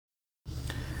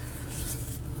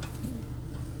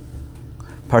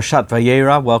Parshat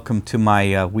Vayera. Welcome to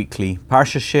my weekly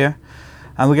Parsha share,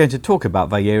 and we're going to talk about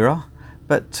Vayera,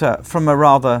 but from a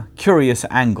rather curious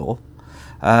angle.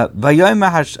 We're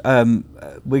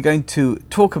going to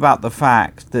talk about the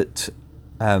fact that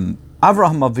Avraham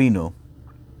Avinu,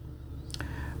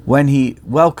 when he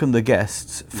welcomed the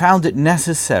guests, found it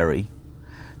necessary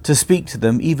to speak to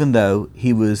them, even though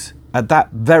he was at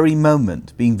that very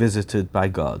moment being visited by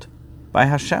God, by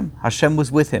Hashem. Hashem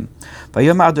was with him.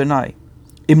 Vayom Adonai,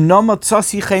 Imno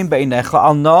motzasi chen beinecha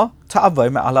al na ta'avoy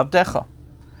me'al avdecha.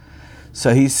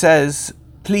 So he says,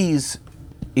 please,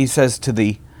 he says to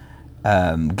the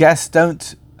guests,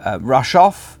 don't rush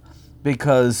off,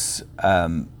 because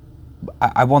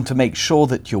I want to make sure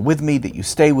that you're with me, that you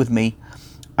stay with me.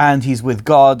 And he's with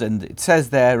God, and it says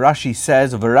there, Rashi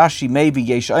says, of a Rashi, maybe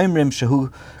Yesh Omrim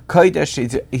Shehu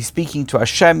Kodesh, he's speaking to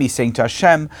Hashem, he's saying to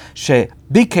Hashem, She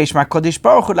Bikesh MaKodesh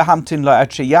Baruch Hu Lahamtin Lo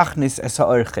At She Yachnis Es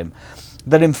HaOrchim.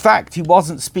 That in fact he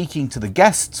wasn't speaking to the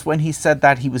guests when he said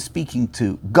that, he was speaking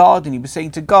to God, and he was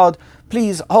saying to God,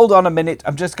 please hold on a minute,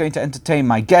 I'm just going to entertain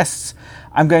my guests,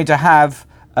 I'm going to have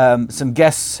some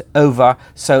guests over,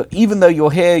 so even though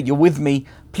you're here, you're with me,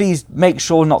 please make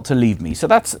sure not to leave me. So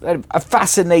that's a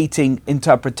fascinating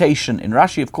interpretation in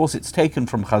Rashi. Of course, it's taken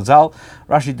from Chazal.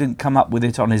 Rashi didn't come up with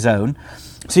it on his own.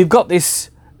 So you've got this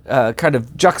kind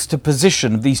of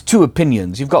juxtaposition of these two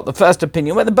opinions. You've got the first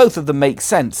opinion, where both of them make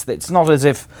sense. It's not as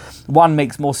if one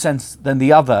makes more sense than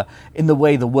the other in the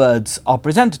way the words are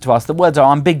presented to us. The words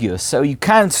are ambiguous. So you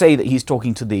can say that he's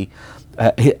talking to the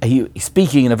he's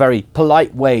speaking in a very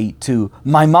polite way to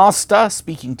my master,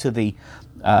 speaking to the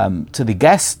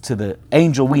guest, to the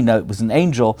angel. We know it was an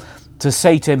angel, to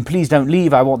say to him, please don't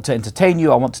leave, I want to entertain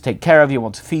you, I want to take care of you, I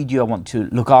want to feed you, I want to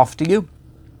look after you.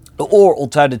 Or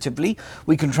alternatively,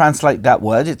 we can translate that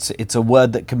word, it's a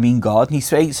word that can mean God, and he's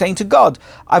saying to God,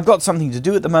 I've got something to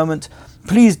do at the moment,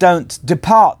 please don't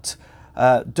depart,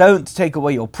 don't take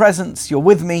away your presence, you're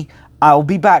with me, I'll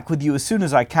be back with you as soon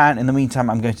as I can. In the meantime,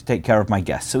 I'm going to take care of my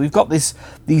guests. So we've got these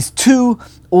two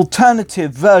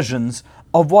alternative versions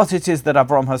of what it is that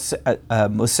Avram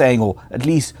was saying, or at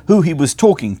least who he was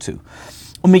talking to.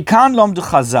 And the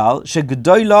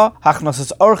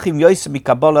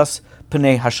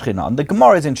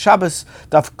Gemara is in Shabbos,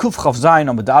 Daf Kuf Chav Zayin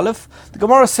Amud Aleph. The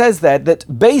Gemara says there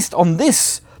that based on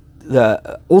this,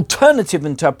 the alternative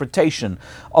interpretation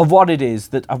of what it is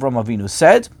that Avram Avinu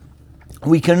said,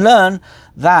 we can learn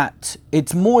that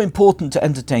it's more important to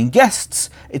entertain guests,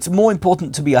 it's more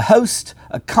important to be a host,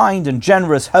 a kind and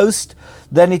generous host,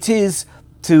 than it is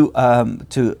to be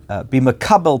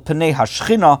makabel pnei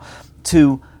hashchina,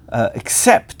 to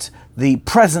accept the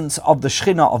presence of the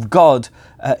Shechina of God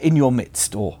in your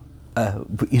midst. Or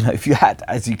if you had,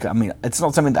 it's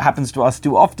not something that happens to us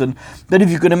too often, but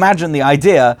if you can imagine the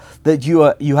idea that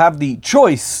you have the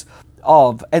choice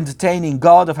of entertaining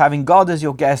God, of having God as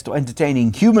your guest, or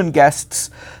entertaining human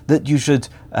guests, that you should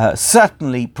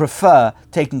certainly prefer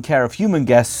taking care of human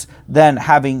guests than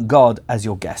having God as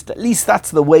your guest. At least that's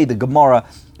the way the Gemara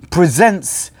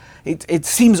presents it. It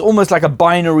seems almost like a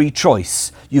binary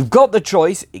choice. You've got the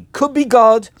choice, it could be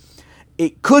God,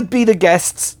 it could be the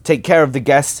guests, take care of the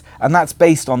guests, and that's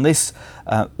based on this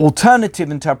alternative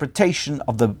interpretation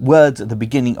of the words at the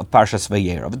beginning of Parshas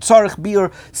Vayera. But Tzarech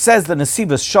Bir says the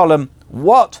Nesivos Shalom,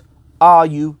 what are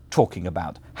you talking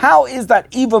about? How is that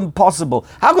even possible?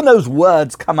 How can those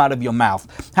words come out of your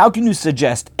mouth? How can you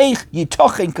suggest, Eich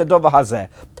yitochen kadova hazeh?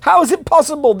 How is it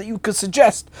possible that you could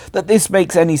suggest that this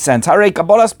makes any sense? Harei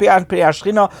kabolas pi'an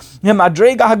pi'ashchina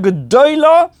hemadrega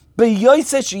hagedola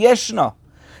beyoyse sheyeshna.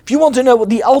 If you want to know what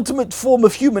the ultimate form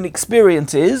of human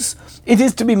experience is, it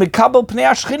is to be mekabel pnei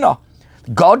hashchina.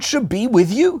 God should be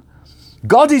with you.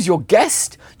 God is your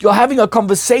guest. You're having a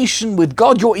conversation with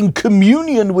God. You're in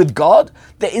communion with God.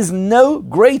 There is no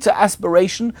greater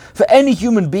aspiration for any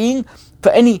human being,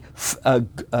 for any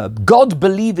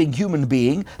God-believing human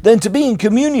being, than to be in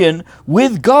communion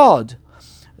with God.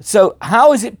 So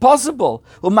how is it possible?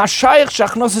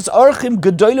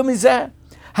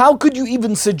 How could you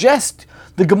even suggest?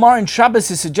 The Gemara in Shabbos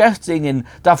is suggesting in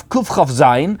Daf Kuf Chav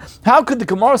Zayin, how could the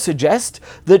Gemara suggest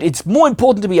that it's more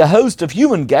important to be a host of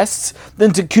human guests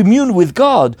than to commune with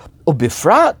God? Or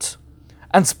bifrat?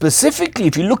 And specifically,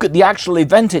 if you look at the actual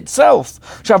event itself,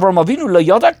 it's not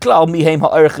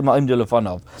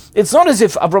as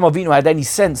if Avram Avinu had any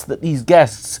sense that these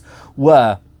guests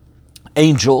were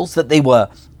angels, that they were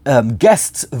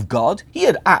guests of God. He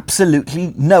had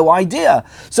absolutely no idea.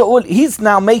 So he's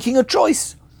now making a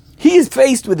choice. He is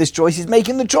faced with this choice, he's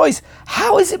making the choice.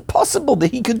 How is it possible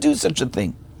that he could do such a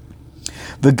thing?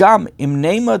 וגם אם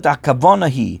נאמר הכוונה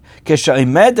היא,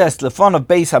 כשעומדת לפניו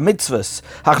בייס המצווס,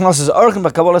 הכנסס אורחים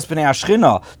בקבלת פני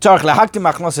השכינה, צריך להקדים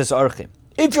הכנסס אורחים.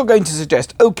 If you're going to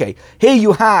suggest, okay, here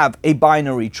you have a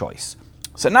binary choice.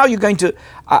 So now you're going to,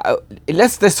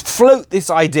 let's float this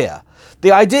idea.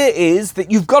 The idea is that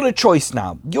you've got a choice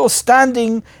now. You're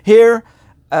standing here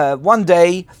one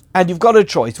day and you've got a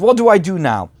choice. What do I do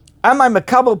now? Am I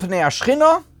mekabel pnei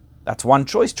hashchina? That's one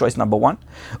choice, choice number one.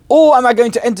 Or am I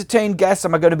going to entertain guests?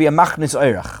 Am I going to be a machnis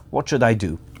oirach? What should I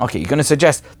do? Okay, you're going to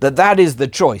suggest that is the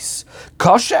choice.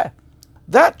 Kosher.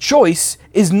 That choice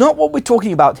is not what we're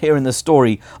talking about here in the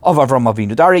story of Avram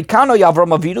Avinu.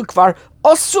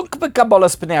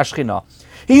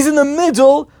 He's in the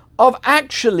middle of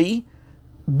actually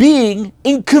being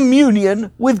in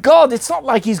communion with God. It's not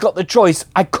like he's got the choice,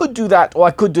 I could do that or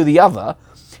I could do the other.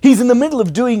 He's in the middle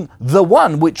of doing the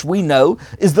one, which we know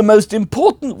is the most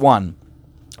important one.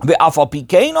 And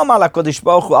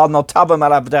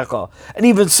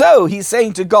even so, he's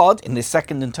saying to God, in this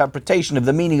second interpretation of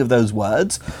the meaning of those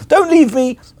words, don't leave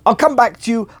me, I'll come back to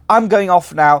you, I'm going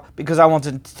off now because I want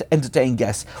to entertain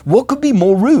guests. What could be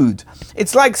more rude?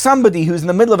 It's like somebody who's in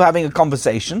the middle of having a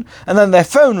conversation and then their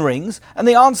phone rings and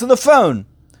they answer the phone.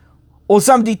 Or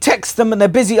somebody texts them and they're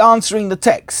busy answering the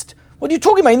text. What are you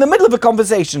talking about? In the middle of a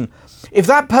conversation. If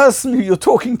that person who you're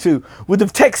talking to would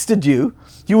have texted you,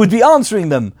 you would be answering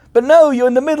them. But no, you're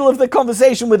in the middle of the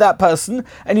conversation with that person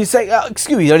and you say,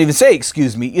 excuse me, you don't even say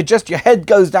excuse me. Your head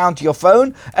goes down to your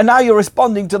phone and now you're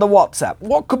responding to the WhatsApp.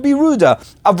 What could be ruder?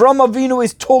 Avram Avinu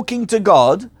is talking to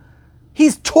God.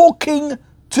 He's talking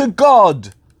to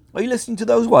God. Are you listening to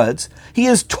those words? He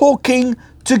is talking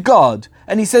to God.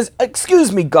 And he says,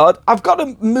 excuse me, God, I've got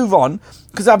to move on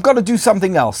because I've got to do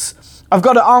something else. I've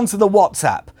got to answer the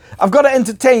WhatsApp. I've got to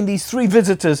entertain these 3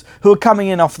 visitors who are coming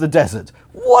in off the desert.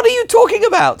 What are you talking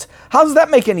about? How does that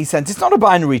make any sense? It's not a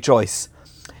binary choice.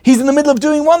 He's in the middle of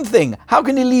doing one thing. How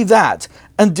can he leave that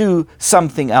and do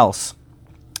something else?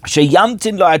 How's he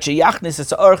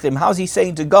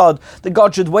saying to God that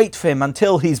God should wait for him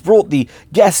until he's brought the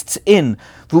guests in?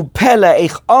 How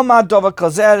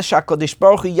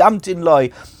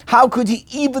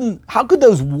could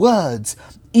those words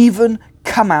even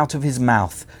come out of his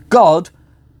mouth? God,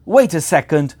 wait a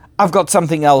second, I've got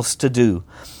something else to do.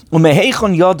 So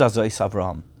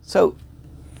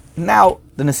now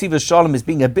the Nesiv Shalom is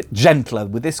being a bit gentler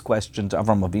with this question to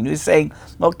Avram Avinu. He's saying,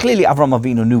 well, clearly Avram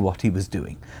Avinu knew what he was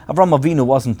doing. Avram Avinu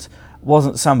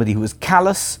wasn't somebody who was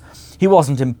callous. He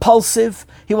wasn't impulsive.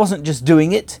 He wasn't just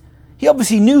doing it. He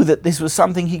obviously knew that this was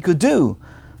something he could do.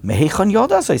 How did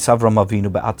Avram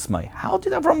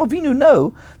Avinu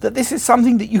know that this is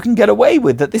something that you can get away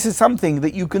with, that this is something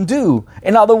that you can do?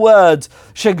 In other words,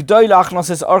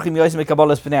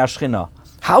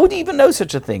 how would he even know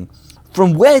such a thing?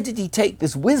 From where did he take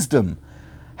this wisdom?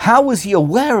 How was he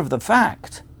aware of the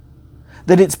fact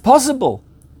that it's possible,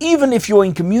 even if you're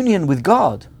in communion with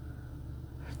God,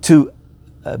 to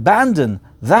abandon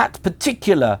that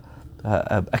particular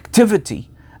activity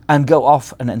and go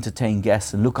off and entertain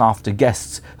guests and look after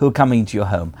guests who are coming into your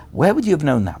home? Where would you have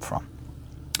known that from?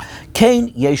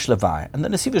 Kain yesh levai. And the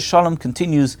Nesiv Shalom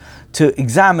continues to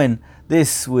examine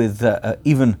this with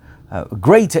even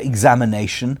greater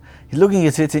examination. He's looking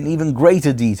at it in even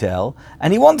greater detail,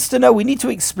 and he wants to know, we need to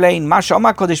explain let's go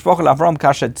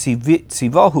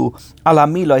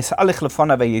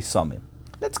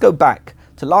back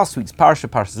to last week's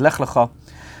Parashas Lech Lecha,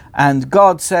 and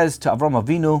God says to Avram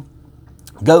Avinu,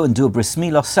 go and do a bris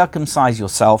milah, circumcise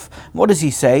yourself. What does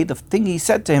he say? The thing he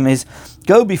said to him is,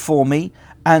 go before me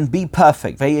and be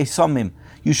perfect. V'yesomim.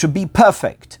 You should be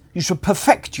perfect. You should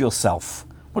perfect yourself.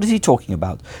 What is he talking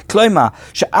about? Kloima,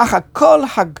 she'acha kol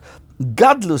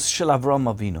hagadlus shel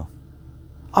Avram Avinu.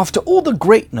 After all the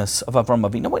greatness of Avram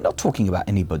Avinu, we're not talking about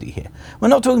anybody here. We're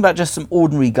not talking about just some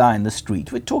ordinary guy in the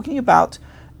street. We're talking about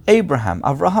Abraham,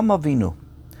 Avraham Avinu,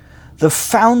 the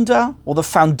founder or the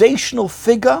foundational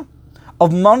figure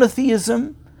of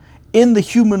monotheism in the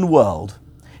human world.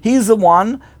 He's the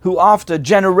one who, after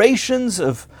generations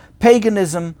of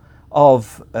paganism,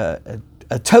 of a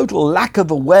total lack of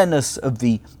awareness of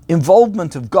the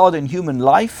involvement of God in human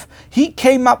life, he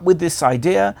came up with this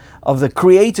idea of the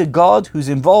Creator God who's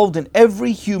involved in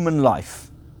every human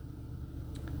life.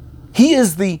 He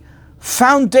is the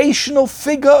foundational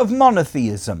figure of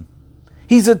monotheism.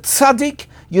 He's a tzaddik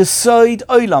yesod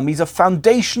olam. He's a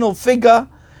foundational figure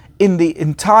in the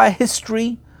entire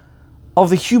history of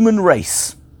the human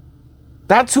race.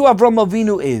 That's who Avram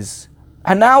Avinu is.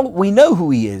 And now we know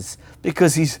who he is,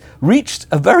 because he's reached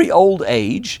a very old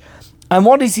age And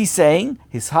what is he saying?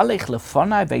 Hishalech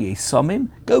lefonai ve'yesomim,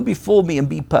 go before me and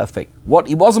be perfect. What,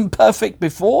 he wasn't perfect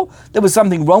before? There was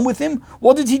something wrong with him?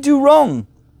 What did he do wrong?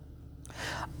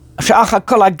 She'acha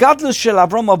kol hagadlus shel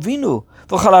Avram Avinu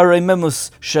v'chol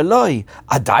harememus sheloi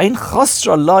adayin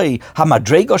chosra loi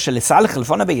hamadrego shel hishalech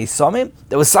lefonai ve'yesomim.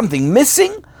 There was something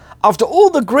missing? After all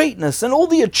the greatness and all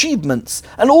the achievements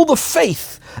and all the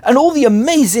faith and all the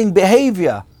amazing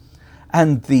behavior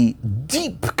and the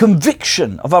deep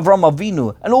conviction of Avram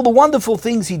Avinu and all the wonderful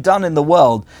things he'd done in the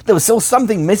world, there was still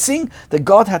something missing that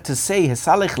God had to say,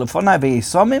 Hishalech lefonai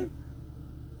ve'yesomim?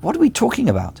 What are we talking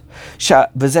about?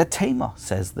 V'zeh tema,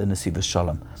 says the Nesivos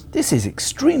Shalom. This is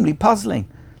extremely puzzling.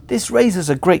 This raises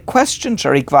a great question.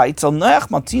 Sharik va'itzel Noach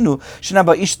matinu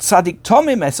shenaba ish tzadik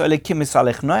tomim es olekim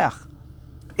Hishalech Noach.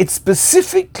 It's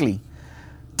specifically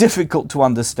difficult to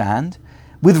understand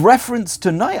with reference to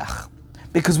Noach.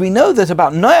 Because we know that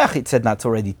about Noach, it said that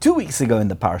already 2 weeks ago in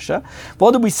the parsha.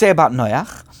 What did we say about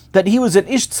Noach? That he was an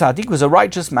ish tzaddik, was a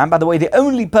righteous man. By the way, the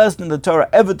only person in the Torah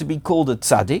ever to be called a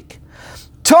tzaddik.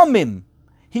 Tomim,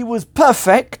 he was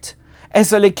perfect.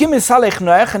 Es alekim hishalech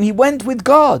Noach, and he went with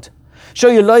God.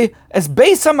 Shoyeloi es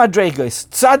beis hamadregos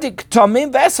tzaddik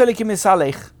tomim ve'es alekim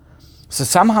hishalech. So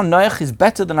somehow Noach is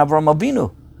better than Avram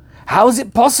Avinu. How is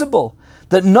it possible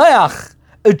that Noach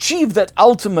achieved that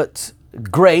ultimate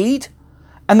grade,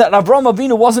 and that Avram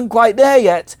Avinu wasn't quite there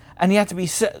yet, and he had to be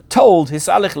told,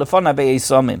 Hishalech lefonai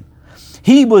ve'yesomim.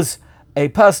 He was a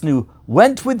person who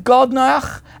went with God,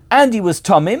 Noach, and he was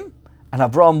Tomim, and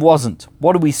Avram wasn't.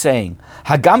 What are we saying?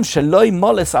 Hagam sheloi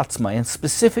moles atzmai, and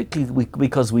specifically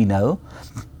because we know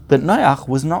that Noach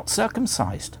was not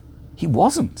circumcised. He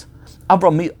wasn't.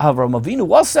 Avram Avinu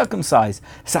was circumcised.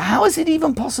 So how is it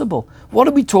even possible? What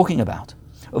are we talking about?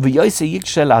 And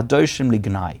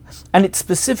it's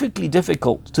specifically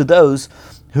difficult to those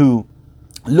who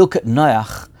look at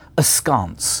Noach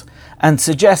askance and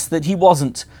suggest that he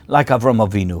wasn't like Avram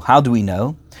Avinu. How do we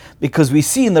know? Because we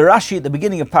see in the Rashi at the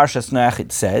beginning of Parshas Noach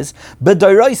it says,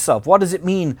 B'doiraisav. What does it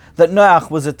mean that Noach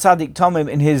was a tzaddik tomim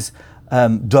in his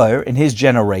doir, in his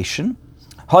generation?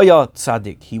 Haya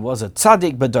tzaddik, he was a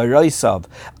tzaddik b'doiraisav.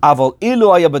 Aval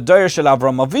ilu haya b'doir shel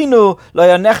Avram Avinu lo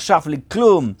haya nechshaf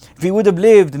liklum. If he would have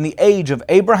lived in the age of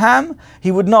Abraham, he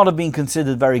would not have been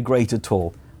considered very great at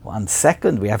all. 1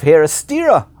 second, we have here a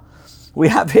stira. We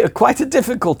have here quite a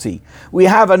difficulty. We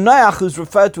have a Noach who's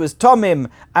referred to as Tomim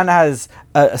and as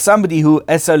somebody who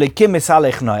esolikim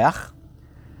hishalech Noach,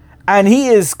 and he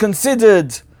is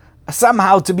considered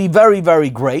somehow to be very, very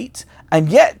great. And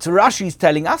yet, Rashi is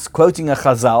telling us, quoting a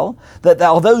Chazal, that there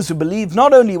are those who believe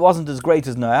not only he wasn't as great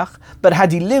as Noach, but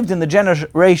had he lived in the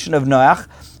generation of Noach,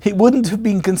 he wouldn't have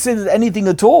been considered anything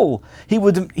at all. He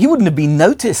wouldn't have been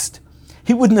noticed.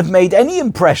 He wouldn't have made any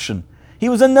impression. He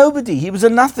was a nobody. He was a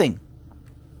nothing.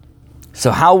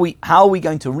 So how are we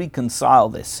going to reconcile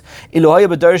this?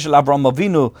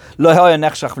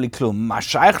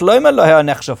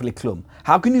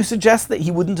 How can you suggest that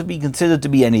he wouldn't have been considered to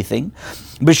be anything?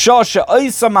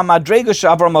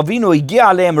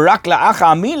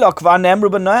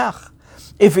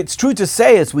 If it's true to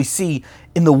say, as we see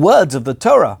in the words of the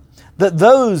Torah, that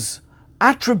those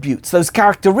attributes, those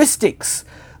characteristics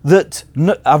that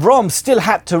Avram still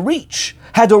had to reach,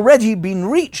 had already been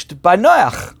reached by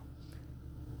Noach.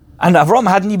 And Avram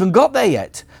hadn't even got there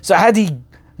yet. So had he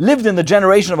lived in the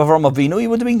generation of Avram Avinu, he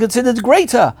would have been considered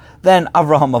greater than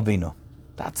Avraham Avinu.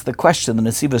 That's the question the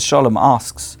Nesivos Shalom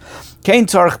asks. Kain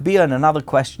Tzarech Bia, and another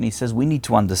question he says we need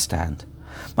to understand.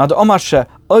 If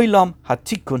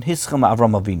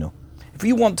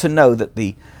you want to know that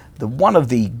the one of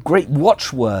the great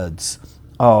watchwords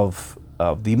of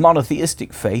the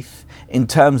monotheistic faith in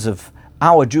terms of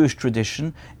our Jewish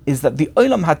tradition is that the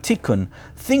Olam HaTikun,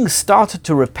 things started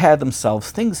to repair themselves,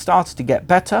 things started to get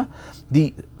better.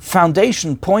 The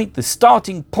foundation point, the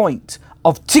starting point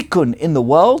of Tikkun in the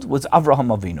world was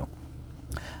Avraham Avinu.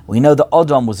 We know that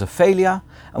Adam was a failure,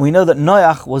 and we know that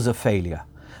Noach was a failure.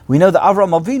 We know that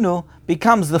Avraham Avinu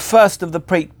becomes the first of the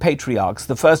patriarchs,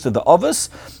 the first of the Avos,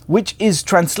 which is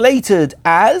translated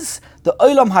as the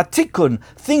Olam HaTikun,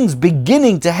 things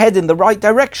beginning to head in the right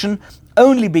direction,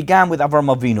 only began with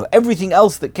Avraham Avinu. Everything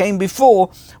else that came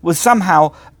before was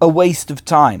somehow a waste of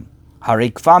time. How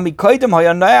can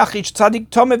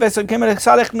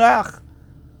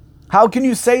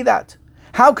you say that?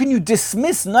 How can you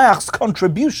dismiss Noach's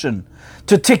contribution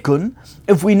to Tikkun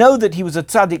if we know that he was a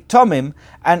tzaddik tomim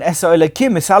and Esa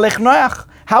Elokim Hishalech Noach?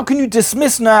 How can you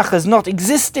dismiss Noach as not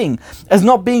existing, as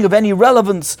not being of any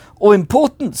relevance or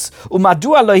importance? Why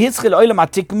can't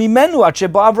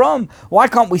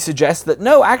we suggest that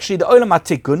no, actually the Olam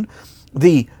HaTikun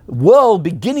the world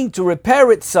beginning to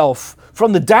repair itself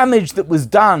from the damage that was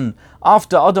done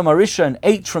after Adam HaRishon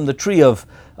ate from the tree of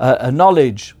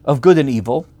knowledge of good and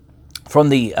evil, from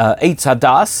the Eitz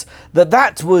Hadas,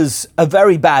 that was a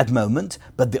very bad moment,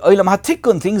 but the Olam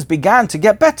HaTikun, things began to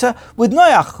get better with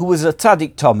Noach, who was a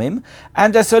Tzaddik Tomim,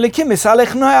 and Esolikim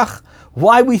Misalech Noach.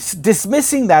 Why are we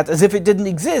dismissing that as if it didn't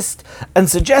exist, and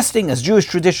suggesting, as Jewish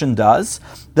tradition does,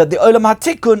 that the Olam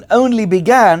HaTikun only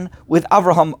began with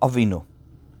Avraham Avinu?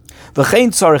 V'chein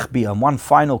tzarich biyam, one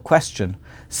final question,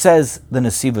 says the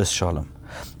Nesivos Shalom.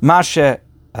 Mashe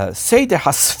Seder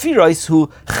HaSfiros hu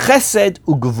Chesed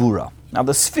u'Gevura. Now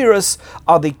the spheres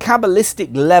are the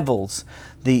Kabbalistic levels,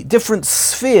 the different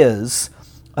spheres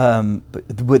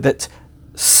that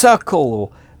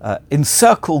circle or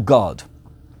encircle God.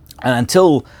 And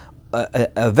until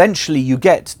eventually you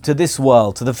get to this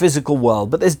world, to the physical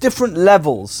world. But there's different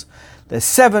levels. There's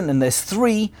 7 and there's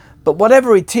 3. But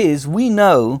whatever it is, we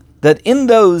know that in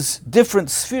those different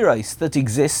spheres that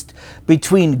exist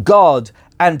between God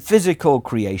and physical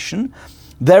creation,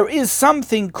 there is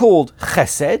something called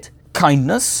chesed,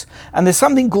 kindness, and there's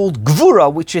something called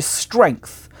gvura, which is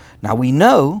strength. Now we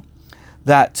know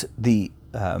that the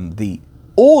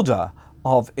order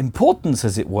of importance,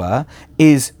 as it were,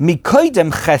 is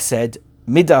mikoidem chesed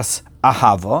midas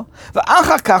ahava,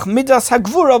 v'achakach midas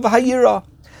hagvura v'hayira.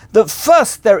 That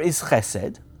first there is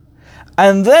chesed,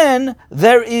 and then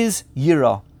there is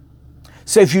yira.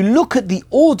 So if you look at the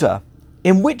order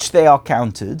in which they are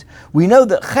counted, we know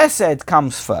that chesed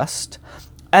comes first,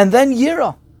 and then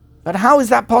yira. But how is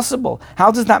that possible?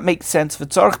 How does that make sense for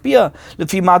tzarich bia?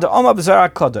 Lefi mada oma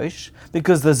b'Zohar HaKadosh,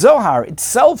 because the Zohar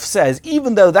itself says,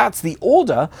 even though that's the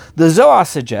order, the Zohar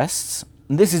suggests,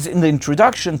 and this is in the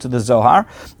introduction to the Zohar,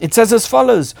 it says as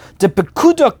follows: De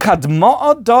pekuda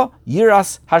kadma'a da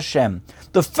yiras Hashem.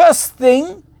 The first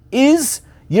thing is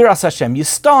Yiras Hashem. You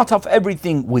start off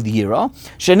everything with Yira.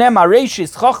 Shenem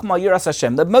Areshis Chochma Yiras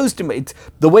Hashem.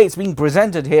 The way it's being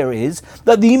presented here is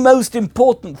that the most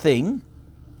important thing,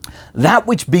 that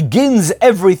which begins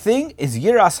everything, is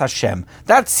Yiras Hashem.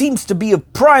 That seems to be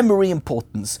of primary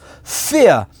importance.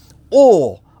 Fear,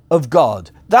 awe of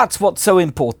God. That's what's so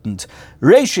important.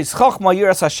 Reshis Chochma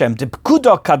Yiras Hashem.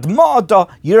 Depkuda Kadma'ada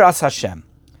Yiras Hashem.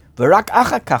 V'rak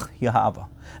achakach Yahava.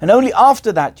 And only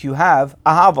after that you have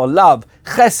ahava, love,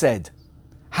 chesed.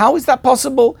 How is that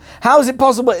possible? How is it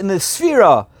possible in the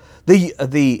sphera?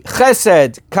 The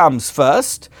chesed comes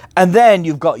first, and then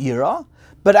you've got yira.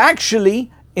 But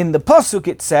actually, in the pasuk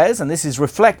it says, and this is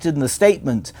reflected in the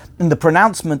statement, in the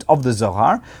pronouncement of the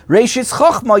Zohar, Reishis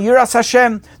chochma yiras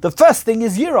Hashem. The first thing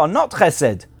is yira, not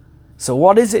chesed. So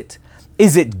what is it?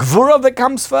 Is it gvura that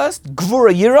comes first?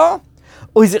 Gvura yira?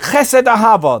 Or is it chesed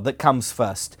ahava that comes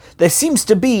first? There seems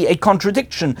to be a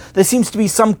contradiction. There seems to be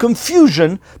some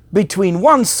confusion between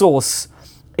one source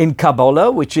in Kabbalah,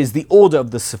 which is the order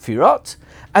of the Sefirot,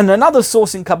 and another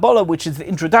source in Kabbalah, which is the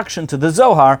introduction to the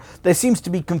Zohar. There seems to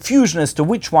be confusion as to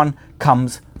which one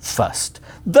comes first.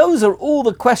 Those are all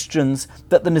the questions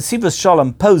that the Nesivos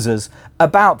Shalom poses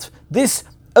about this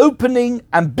opening,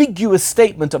 ambiguous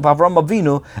statement of Avraham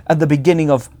Avinu at the beginning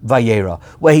of Vayera,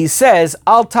 where he says,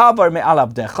 Al tavar me'al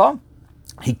abdecha.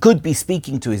 He could be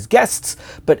speaking to his guests,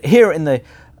 but here in the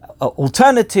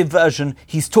alternative version,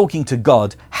 he's talking to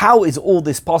God. How is all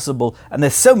this possible? And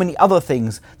there's so many other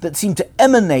things that seem to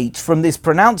emanate from this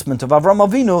pronouncement of Avraham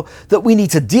Avinu that we need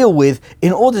to deal with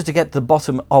in order to get to the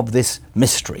bottom of this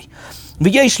mystery.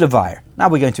 V'yesh levair. Now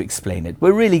we're going to explain it.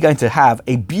 We're really going to have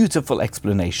a beautiful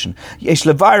explanation. Yesh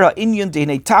levaira inyan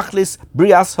deinei tachlis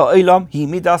brias ha'olam hi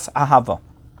midas ahava.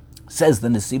 Says the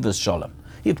Nesivos Shalom.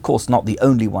 He's of course not the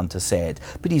only one to say it,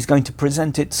 but he's going to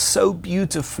present it so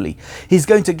beautifully. He's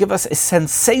going to give us a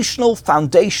sensational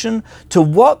foundation to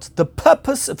what the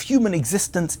purpose of human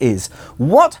existence is.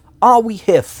 What are we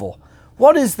here for?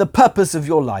 What is the purpose of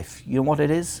your life? You know what it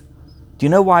is? Do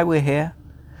you know why we're here?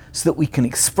 So that we can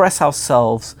express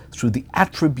ourselves through the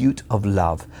attribute of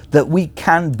love, that we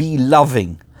can be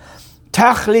loving.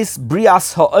 Tachlis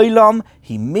brias ha'olam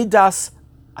hi midas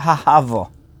ha'hava.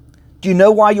 Do you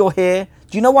know why you're here?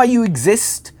 Do you know why you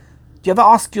exist? Do you ever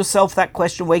ask yourself that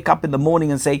question, wake up in the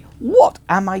morning and say, what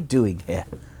am I doing here?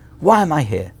 Why am I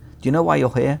here? Do you know why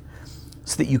you're here?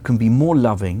 So that you can be more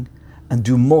loving and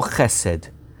do more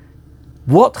chesed.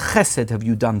 What chesed have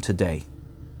you done today?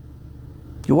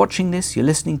 You're watching this, you're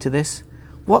listening to this.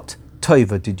 What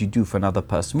tova did you do for another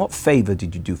person? What favor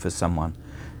did you do for someone?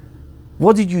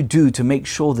 What did you do to make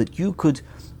sure that you could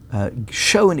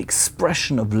show an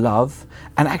expression of love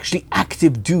and actually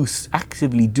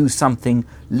actively do something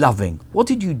loving? What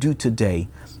did you do today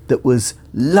that was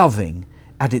loving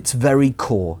at its very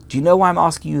core. Do you know why I'm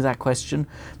asking you that question?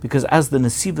 Because as the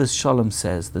Nesivos Shalom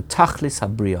says, the Tachlis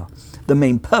Habriya, the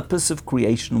main purpose of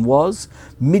creation was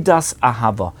Midas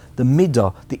Ahava, the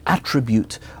midah, the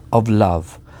attribute of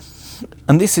love.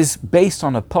 And this is based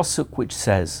on a posuk which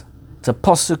says, it's a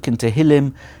posuk in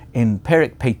Tehillim, in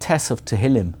Perek Peites of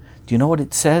Tehillim. Do you know what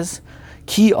it says?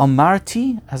 Ki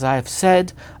Omarti, as I have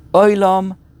said,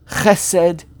 Olam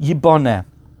Chesed Yiboneh.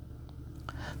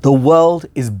 The world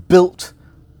is built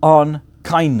on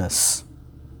kindness.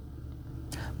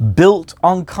 Built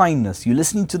on kindness. You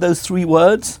listening to those three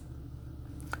words?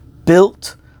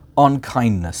 Built on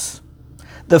kindness.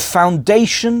 The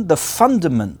foundation, the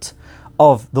fundament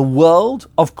of the world,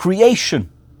 of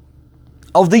creation,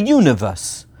 of the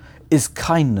universe, is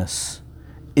kindness,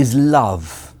 is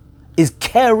love, is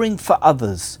caring for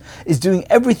others, is doing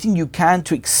everything you can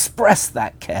to express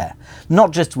that care, not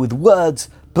just with words,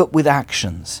 but with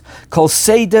actions. Kol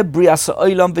seder briasa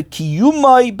olam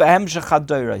v'kiyumai behemshech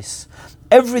hadoros.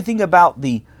 Everything about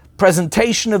the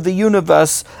presentation of the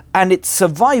universe and its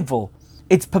survival,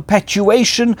 its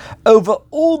perpetuation over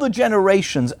all the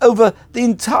generations, over the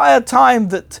entire time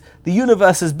that the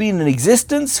universe has been in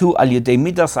existence, who al yedei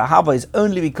midas ahava, is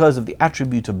only because of the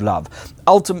attribute of love.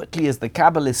 Ultimately, as the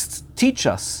Kabbalists teach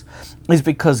us, is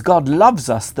because God loves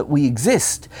us that we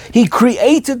exist. He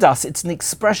created us. It's an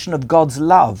expression of God's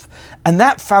love. And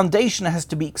that foundation has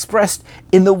to be expressed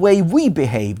in the way we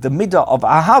behave. The midah of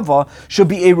ahava should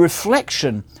be a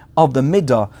reflection of the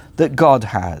midah that God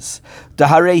has. The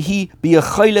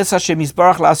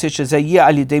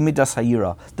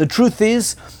truth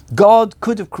is, God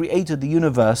could have created the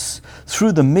universe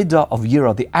through the midah of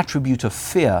yirah, the attribute of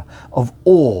fear, of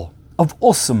awe, of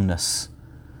awesomeness.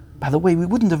 By the way, we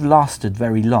wouldn't have lasted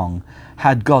very long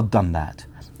had God done that.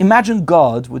 Imagine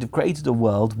God would have created a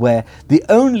world where the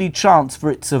only chance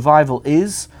for its survival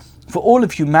is for all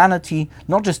of humanity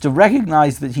not just to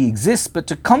recognize that he exists, but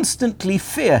to constantly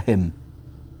fear him.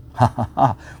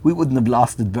 We wouldn't have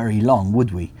lasted very long,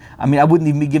 would we? I mean, I wouldn't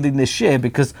even be giving this share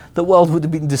because the world would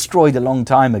have been destroyed a long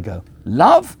time ago.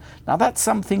 Love? Now that's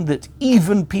something that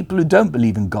even people who don't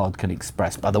believe in God can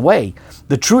express. By the way,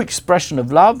 the true expression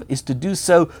of love is to do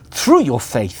so through your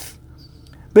faith.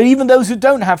 But even those who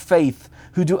don't have faith,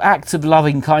 who do acts of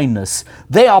loving kindness,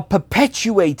 they are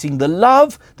perpetuating the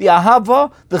love, the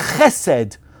ahava, the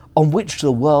chesed on which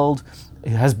the world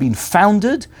has been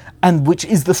founded and which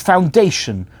is the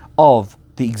foundation of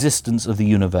the existence of the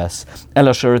universe. It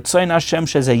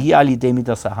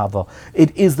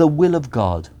is the will of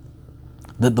God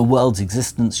that the world's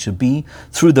existence should be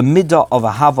through the midah of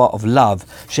ahava, of love.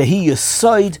 Shehi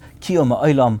yesod kiyom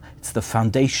ha'olam. It's the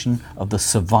foundation of the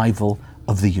survival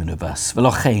of the universe.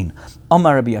 V'lochein,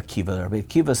 Amar Rabbi Akiva. Rabbi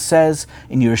Akiva says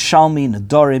in Yerushalmi, in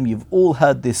Nedarim, you've all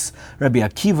heard this, Rabbi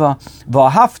Akiva,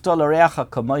 V'ahavta l'reacha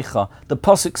kamoicha. The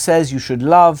pasuk says you should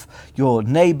love your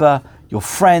neighbor, your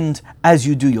friend, as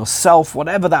you do yourself.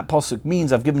 Whatever that pasuk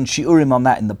means, I've given shiurim on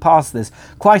that in the past. There's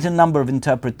quite a number of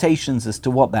interpretations as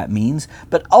to what that means,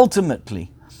 but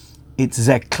ultimately, it's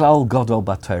zeklal gadol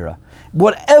b'Torah.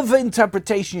 Whatever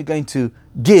interpretation you're going to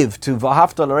give to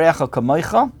V'ahavta l'reacha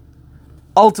kamoicha,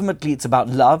 ultimately, it's about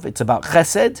love, it's about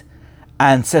chesed,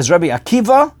 and says Rabbi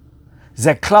Akiva,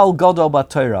 zeklal gadol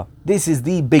b'Torah. This is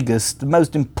the biggest, the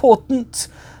most important,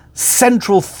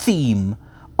 central theme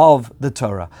of the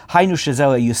Torah. Hainu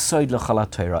shezeh yesod l'chol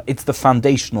Torah. It's the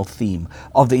foundational theme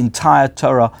of the entire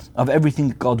Torah, of everything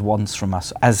that God wants from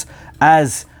us, as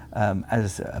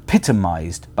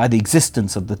epitomized by the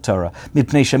existence of the Torah.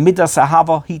 Mipnei shemidas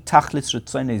ahava hi tachlis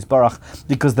ritzonei yisbarach,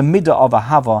 because the midah of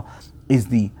ahava is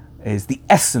the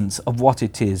essence of what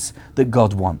it is that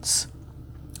God wants.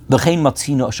 The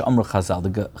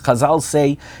Chazal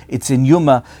say, it's in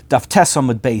Yuma, Daf Tes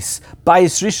Amud Beis,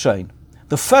 Bayis Rishon,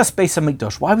 the first Beis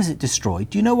HaMikdash. Why was it destroyed?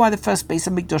 Do you know why the first Beis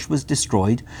HaMikdash was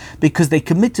destroyed? Because they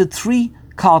committed 3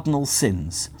 cardinal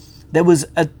sins. There was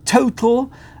a total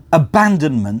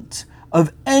abandonment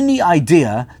of any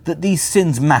idea that these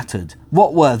sins mattered.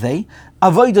 What were they?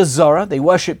 Avodah Zorah, they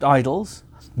worshipped idols.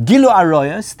 Gilu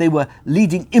Arayos, they were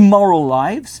leading immoral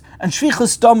lives. And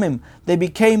Shvichus Domim, they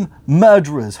became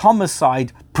murderers.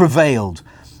 Homicide prevailed.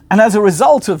 And as a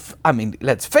result of,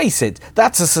 let's face it,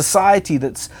 that's a society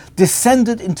that's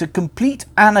descended into complete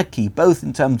anarchy, both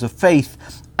in terms of faith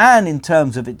and in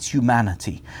terms of its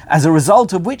humanity. As a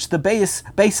result of which the Beis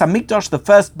HaMikdash, the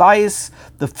first Bayis,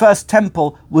 the first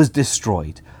temple, was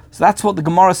destroyed. So that's what the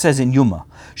Gemara says in Yuma.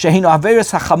 Shehinu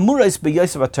Averis HaChamuros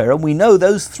BeYosef HaTorah. We know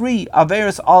those 3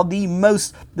 Averis are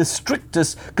the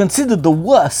strictest, considered the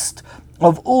worst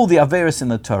of all the Averis in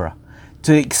the Torah.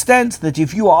 To the extent that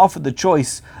if you are offered the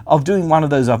choice of doing one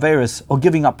of those Averis or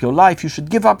giving up your life, you should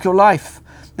give up your life.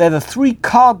 They're the three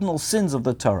cardinal sins of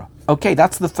the Torah. Okay,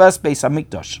 that's the first Beis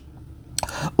HaMikdash.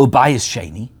 Ubayis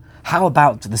Sheni. How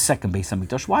about the second Beis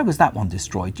HaMikdash? Why was that one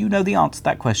destroyed? Do you know the answer to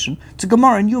that question? It's a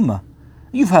Gemara in Yuma.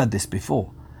 You've heard this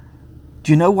before.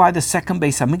 Do you know why the second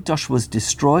Beis HaMikdash was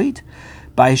destroyed?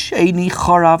 By Sheni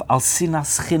Chorav al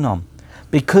Sinas Chinom.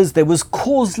 Because there was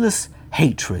causeless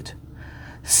hatred.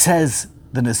 Says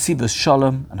the Nesivos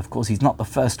Shalom, and of course he's not the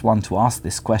first one to ask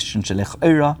this question, Shelech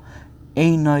Eira,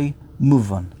 Einai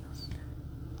Muvan.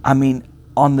 I mean,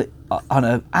 on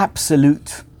an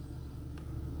absolute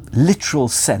literal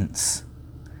sense,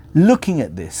 looking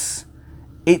at this,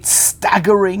 it's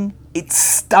staggering, it's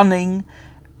stunning,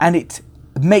 and it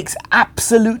makes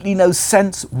absolutely no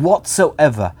sense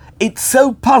whatsoever. It's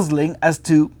so puzzling as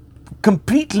to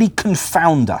completely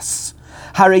confound us.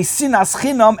 Hare sinas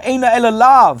chinam eina ela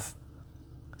lav.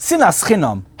 Sinas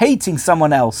chinam, hating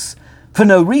someone else for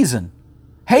no reason.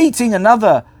 Hating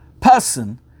another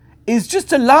person is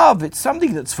just a love. It's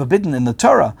something that's forbidden in the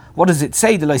Torah. What does it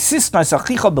say? You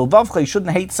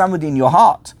shouldn't hate somebody in your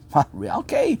heart.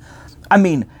 Okay. I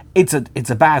mean, it's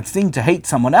a bad thing to hate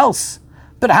someone else.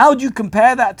 But how do you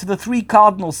compare that to the three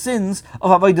cardinal sins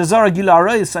of Avodah Zarah, Gilui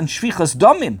Arayos, and Shfichas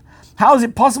Domim? How is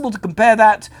it possible to compare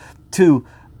that to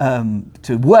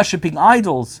worshipping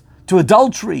idols, to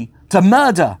adultery, to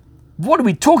murder? What are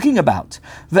we talking about?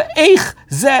 Ve'eich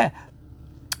zeh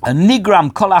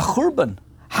nigram kol hachurban.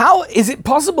 How is it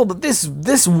possible that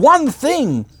this one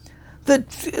thing, that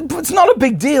it's not a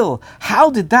big deal, how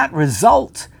did that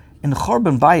result in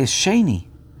Chorban Bayis Sheni?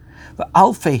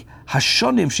 Alfei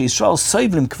Hashonim sheYisrael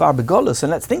soivlim kvar begolus.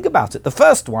 And let's think about it. The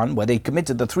first one, where they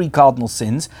committed the three cardinal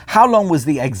sins, how long was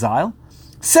the exile?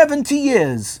 70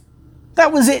 years.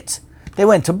 That was it. They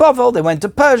went to Bavel, they went to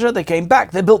Persia, they came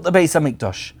back, they built the Beis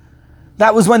HaMikdash.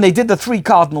 That was when they did the three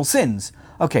cardinal sins.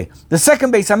 Okay, the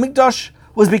second Beis HaMikdash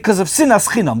was because of sinas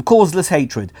chinam, causeless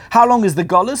hatred. How long is the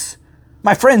Golus?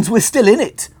 My friends, we're still in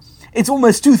it. It's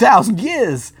almost 2,000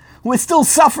 years. We're still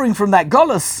suffering from that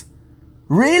Golus.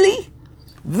 Really?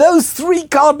 Those three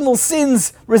cardinal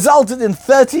sins resulted in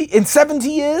 70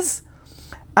 years?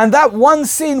 And that one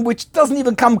sin, which doesn't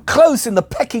even come close in the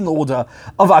pecking order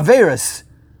of Averis,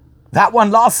 that one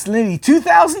lasts nearly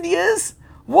 2,000 years?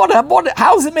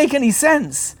 How does it make any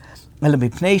sense? Says in the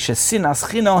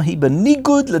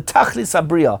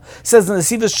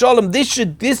Nesivos Shalom,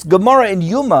 this Gemara in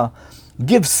Yuma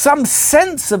gives some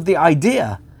sense of the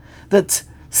idea that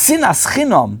sinas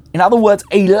chinom, in other words,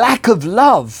 a lack of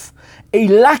love, a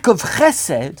lack of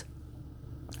chesed,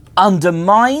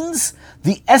 undermines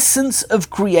the essence of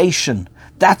creation.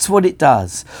 That's what it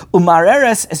does.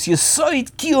 Umareres es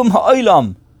yesoid kiyum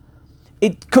ha'olam.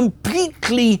 It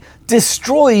completely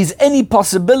destroys any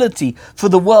possibility for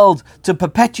the world to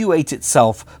perpetuate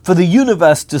itself, for the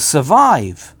universe to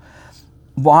survive.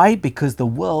 Why? Because the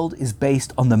world is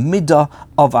based on the midah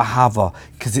of ahava.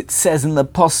 Because it says in the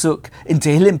Pasuk, in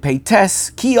Tehillim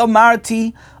Peites, Ki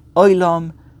omarti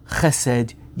olam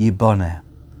chesed yiboneh.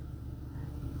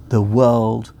 The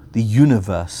world, the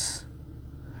universe,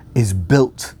 is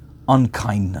built on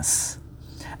kindness.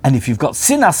 And if you've got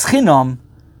sinas chinam,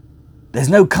 there's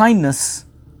no kindness,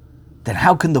 then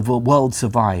how can the world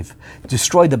survive?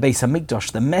 Destroy the Beis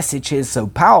HaMikdash. The message here is so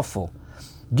powerful.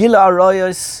 Gilui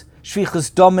Arayos,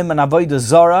 Shfichas Domim, and Avodah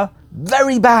Zarah,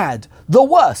 very bad, the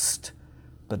worst.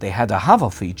 But they had a hava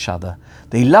for each other.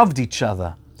 They loved each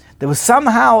other. There was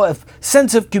somehow a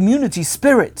sense of community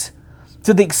spirit,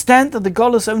 to the extent that the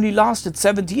Golus only lasted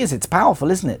 70 years. It's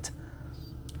powerful, isn't it?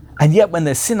 And yet when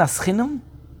there's sinas chinam,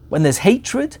 when there's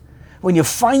hatred, when you're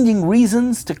finding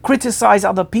reasons to criticize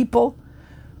other people,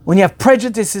 when you have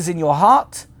prejudices in your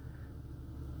heart,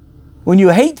 when you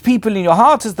hate people in your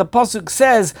heart, as the Pasuk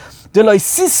says, you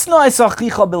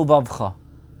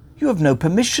have no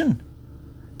permission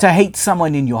to hate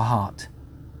someone in your heart.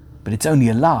 But it's only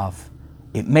a love.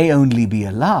 It may only be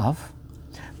a love,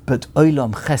 but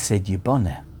olam chesed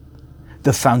yiboneh.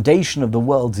 The foundation of the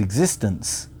world's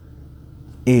existence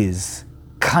is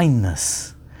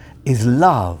kindness, is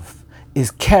love, is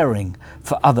caring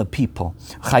for other people.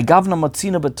 And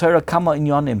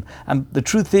the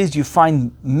truth is, you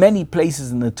find many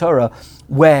places in the Torah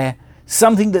where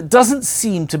something that doesn't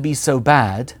seem to be so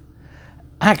bad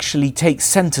actually takes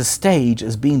center stage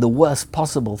as being the worst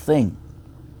possible thing.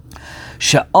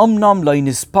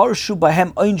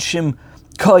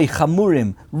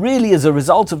 Really, as a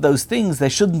result of those things, there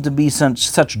shouldn't be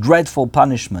such dreadful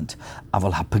punishment.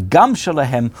 But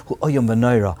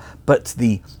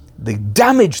the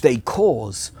damage they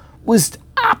cause was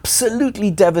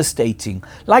absolutely devastating.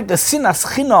 Like the Sinas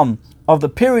Chinom of the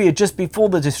period just before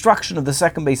the destruction of the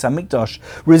second Beis HaMikdash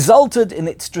resulted in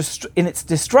its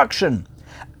destruction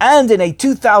and in a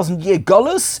 2,000-year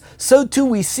golus, so too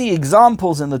we see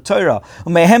examples in the Torah.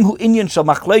 And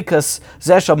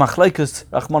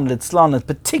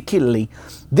particularly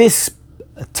this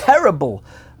terrible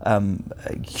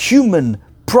human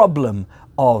problem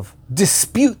of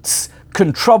disputes,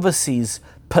 controversies,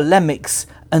 polemics,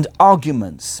 and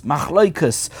arguments.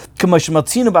 Machloikas,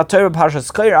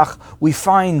 we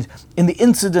find in the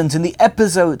incident, in the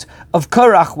episode of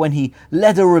Korach, when he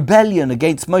led a rebellion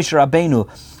against Moshe Rabbeinu.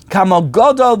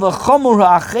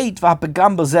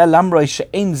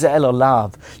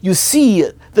 You see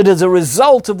that as a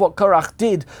result of what Korach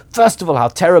did, first of all, how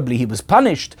terribly he was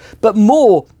punished, but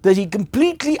more, that he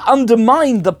completely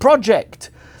undermined the project.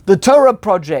 The Torah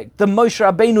project, the Moshe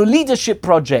Rabbeinu leadership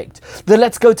project, the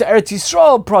Let's Go to Eretz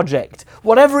Yisrael project,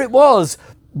 whatever it was,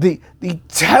 the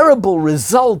terrible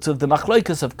result of the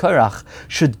Machlokas of Korach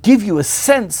should give you a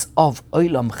sense of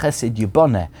Olam Chesed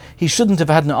Yiboneh. He shouldn't have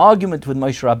had an argument with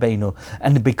Moshe Rabbeinu,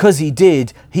 and because he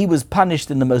did, he was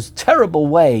punished in the most terrible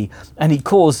way, and he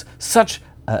caused such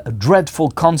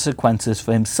dreadful consequences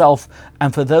for himself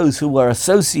and for those who were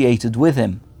associated with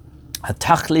him. The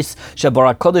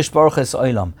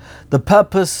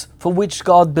purpose for which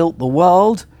God built the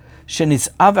world,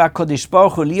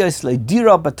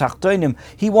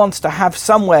 He wants to have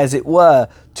somewhere, as it were,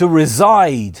 to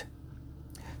reside,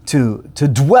 to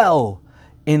dwell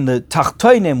in the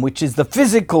Tachtonim, which is the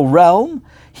physical realm.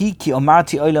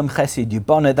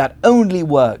 That only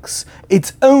works,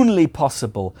 it's only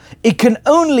possible, it can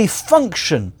only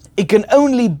function, it can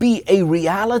only be a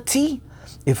reality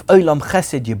if Olam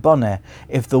Chesed Yiboneh,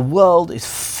 if the world is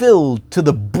filled to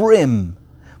the brim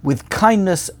with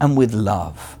kindness and with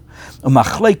love.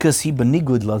 Machloikas hi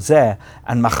benigud lazeh,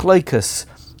 and machloikas,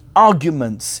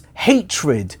 arguments,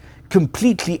 hatred,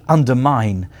 completely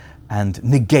undermine and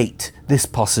negate this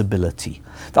possibility.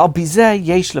 So now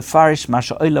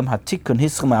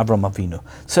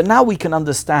we can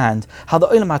understand how the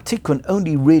Olam HaTikun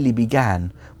only really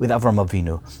began with Avram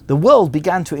Avinu. The world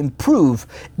began to improve.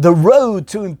 The road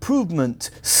to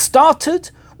improvement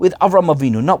started with Avram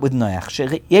Avinu, not with Noach.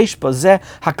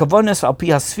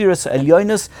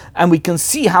 And we can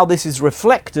see how this is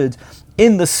reflected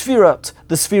in the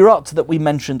Sfirot that we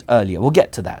mentioned earlier. We'll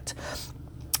get to that.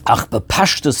 How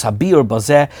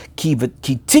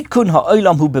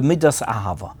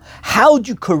do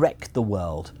you correct the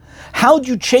world? How do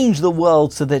you change the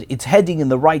world so that it's heading in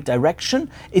the right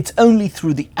direction? It's only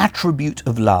through the attribute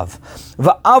of love.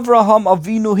 How did Avraham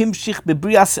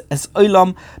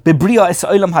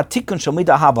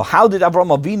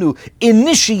Avinu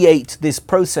initiate this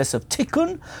process of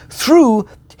tikkun? Through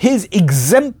his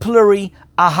exemplary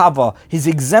ahava, his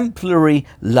exemplary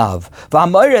love.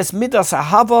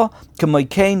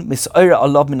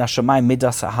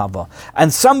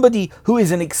 And somebody who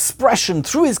is an expression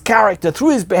through his character,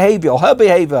 through his behavior,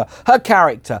 her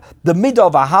character, the midah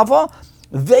of ahava,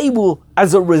 they will,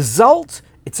 as a result,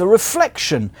 it's a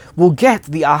reflection, will get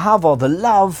the ahava, the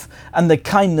love and the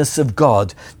kindness of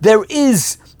God. There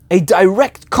is a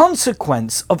direct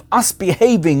consequence of us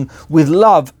behaving with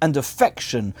love and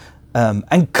affection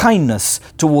and kindness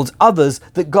towards others,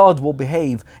 that God will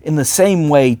behave in the same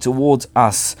way towards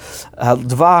us.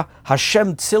 Dvar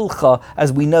Hashem Tzilcha,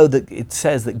 as we know that it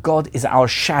says that God is our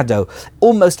shadow,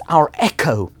 almost our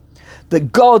echo.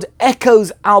 That God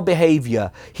echoes our behavior,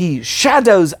 He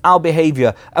shadows our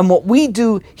behavior, and what we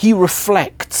do, He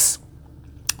reflects.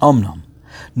 Omnom.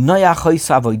 So Noach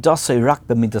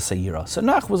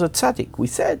was a tzaddik. We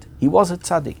said he was a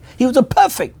tzaddik. He was a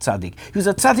perfect tzaddik. He was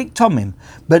a tzaddik tomim,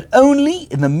 but only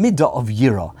in the midah of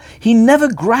yirah. He never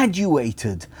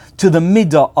graduated to the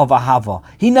midah of ahava.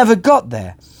 He never got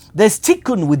there. There's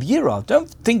tikkun with yirah. Don't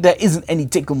think there isn't any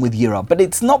tikkun with yirah, but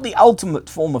it's not the ultimate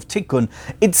form of tikkun.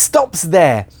 It stops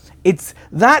there.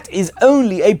 That is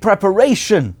only a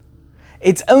preparation.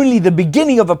 It's only the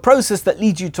beginning of a process that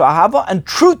leads you to ahava, and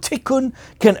true tikkun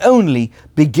can only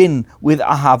begin with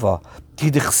ahava.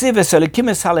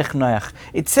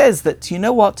 It says that, you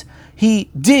know what,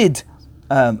 he did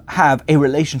have a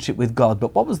relationship with God,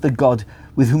 but what was the God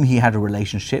with whom he had a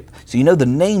relationship? So you know the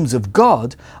names of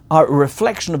God are a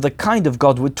reflection of the kind of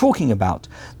God we're talking about.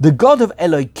 The God of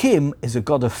Elohim is a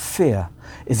God of fear,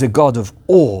 is a God of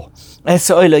awe.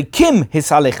 Elohim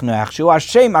is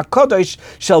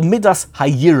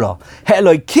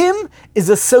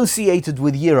associated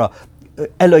with Yira.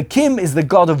 Elohim is the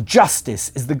God of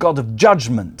justice, is the God of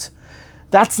judgment.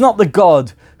 That's not the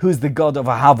God who's the God of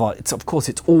Ahava. Of course,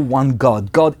 it's all one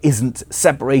God. God isn't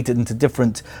separated into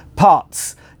different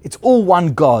parts. It's all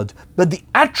one God. But the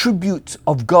attribute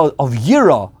of God, of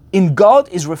Yirah, in God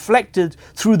is reflected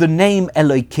through the name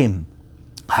Elohim.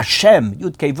 Hashem,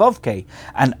 Yud Kei Vav Kei,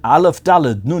 and Aleph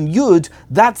Daled Nun Yud,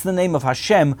 that's the name of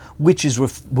Hashem, which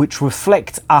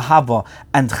reflects Ahava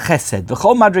and Chesed.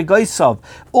 V'chol madregosav,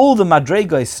 all the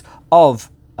madregos of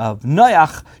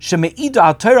Noach, shemeida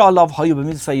haTorah alav hayu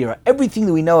b'mitzvah Yirah. Everything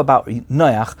that we know about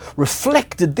Noach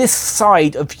reflected this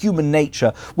side of human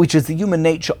nature, which is the human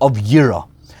nature of Yirah.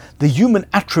 The human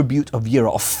attribute of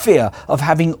Yirah, of fear, of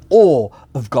having awe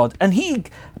of God. And he,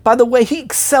 by the way, he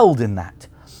excelled in that.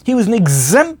 He was an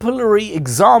exemplary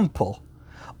example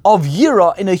of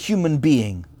Yirah in a human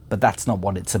being. But that's not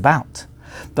what it's about.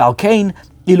 Which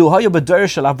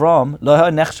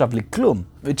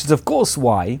is of course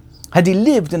why, had he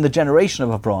lived in the generation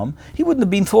of Abraham, he wouldn't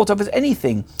have been thought of as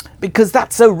anything, because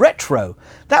that's so retro.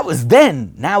 That was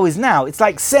then, now is now. It's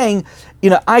like saying,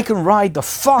 I can ride the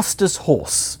fastest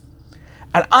horse.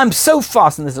 And I'm so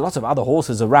fast, and there's a lot of other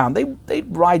horses around, they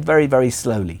ride very, very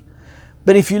slowly.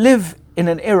 But if you live in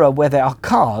an era where there are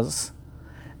cars,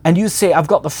 and you say, I've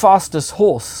got the fastest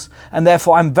horse, and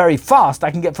therefore I'm very fast,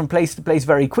 I can get from place to place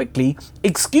very quickly.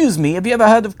 Excuse me, have you ever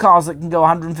heard of cars that can go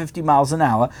 150 miles an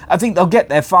hour? I think they'll get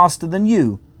there faster than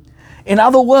you. In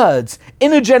other words,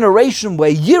 in a generation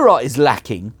where Yirah is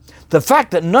lacking, the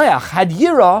fact that Noach had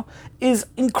Yirah is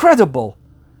incredible.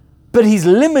 But he's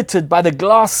limited by the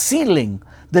glass ceiling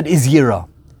that is Yirah.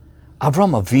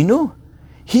 Avraham Avinu,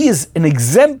 he is an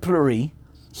exemplary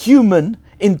human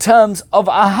in terms of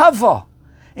Ahava,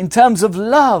 in terms of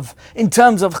love, in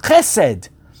terms of chesed.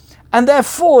 And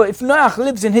therefore, if Noach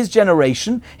lives in his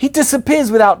generation, he disappears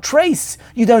without trace.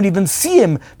 You don't even see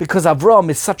him because Avraham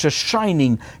is such a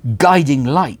shining, guiding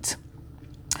light.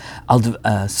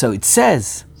 So it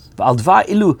says,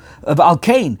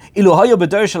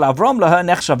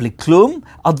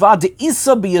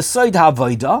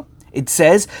 it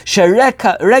says,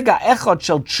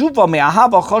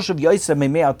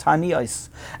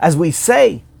 as we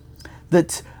say,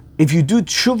 that if you do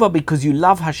tshuva because you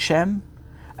love Hashem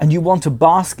and you want to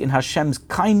bask in Hashem's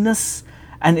kindness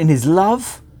and in His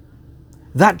love,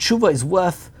 that tshuva is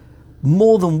worth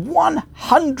more than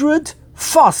 100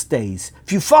 fast days.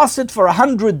 If you fasted for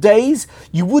 100 days,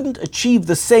 you wouldn't achieve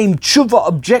the same tshuva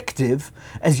objective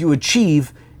as you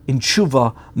achieve in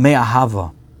tshuva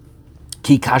me'ahava.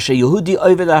 Ki kashe Yehudi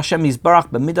oved Hashem yisbarach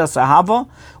b'midas ahava,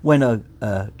 when a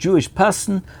Jewish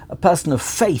person, a person of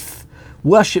faith,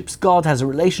 worships God, has a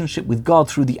relationship with God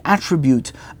through the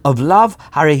attribute of love,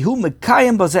 he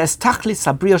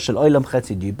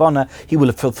will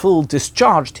have fulfilled,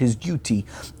 discharged his duty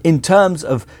in terms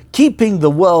of keeping the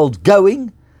world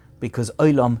going, because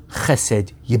Olam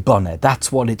Chesed Yiboneh.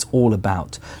 That's what it's all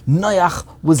about. Noach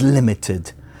was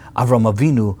limited. Avraham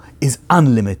Avinu is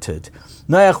unlimited.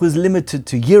 Noach was limited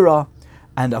to Yirah,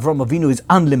 and Avraham Avinu is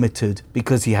unlimited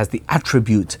because he has the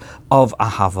attribute of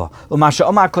Ahava.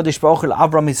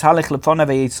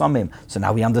 So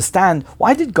now we understand,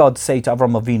 why did God say to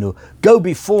Avraham Avinu, go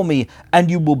before me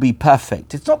and you will be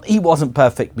perfect? It's not he wasn't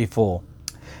perfect before.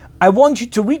 I want you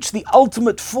to reach the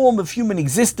ultimate form of human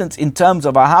existence in terms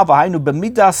of Ahava.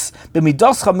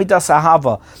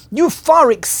 You've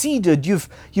far exceeded, you've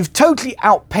totally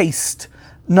outpaced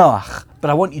Noach. But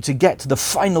I want you to get to the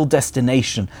final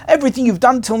destination. Everything you've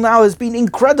done till now has been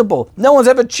incredible. No one's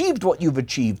ever achieved what you've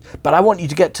achieved. But I want you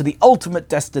to get to the ultimate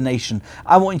destination.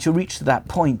 I want you to reach to that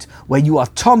point where you are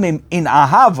Tomim in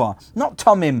Ahava, not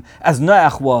Tomim as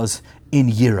Noach was in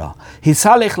Yirah.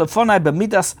 Hisalech lefonai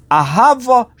b'midas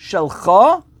Ahava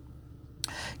shelcha.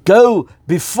 Go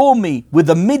before me with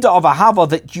the midah of Ahava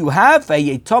that you have,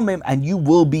 and you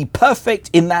will be perfect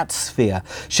in that sphere.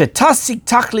 Shetasik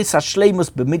tachlis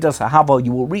hashleimus b'midas Ahava.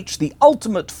 You will reach the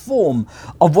ultimate form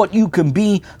of what you can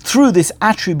be through this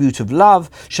attribute of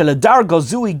love. Sheladar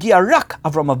gozui giarak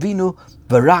Avraham Avinu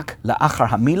v'rak la'achar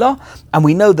hamila. And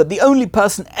we know that the only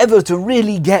person ever to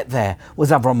really get there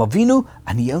was Avraham Avinu,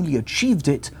 and he only achieved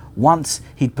it once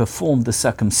he'd performed the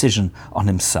circumcision on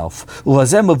himself. Now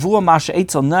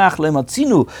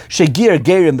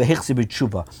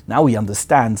we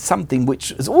understand something which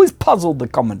has always puzzled the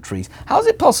commentaries. How is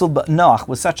it possible that Noach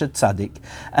was such a tzaddik,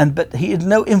 but he had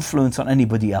no influence on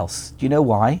anybody else? Do you know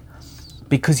why?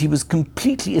 Because he was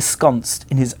completely ensconced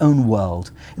in his own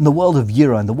world, in the world of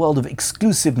Yirah, in the world of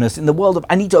exclusiveness, in the world of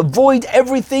I need to avoid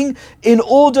everything in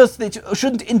order that it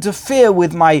shouldn't interfere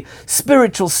with my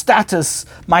spiritual status,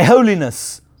 my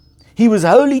holiness. He was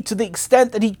holy to the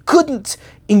extent that he couldn't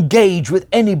engage with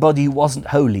anybody who wasn't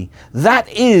holy. That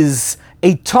is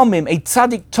a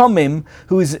tzaddik tomim,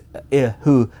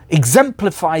 who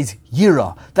exemplifies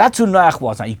yira. That's who Noach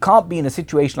was. Now, you can't be in a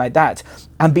situation like that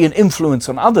and be an influence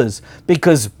on others,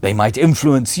 because they might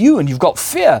influence you, and you've got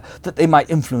fear that they might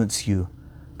influence you.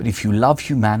 But if you love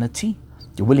humanity,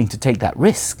 you're willing to take that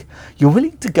risk. You're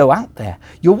willing to go out there.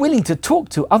 You're willing to talk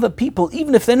to other people,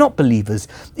 even if they're not believers,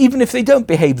 even if they don't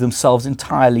behave themselves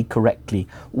entirely correctly.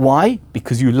 Why?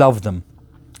 Because you love them.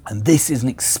 And this is an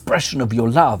expression of your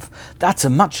love. That's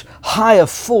a much higher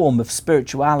form of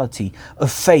spirituality,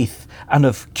 of faith, and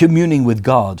of communing with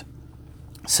God.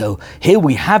 So here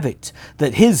we have it,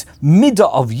 that his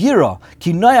midah of yira,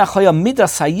 ki Noach haya midah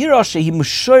sayira shehi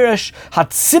mushoresh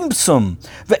hatzimtzum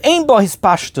ve'ein bo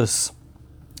hispashtus.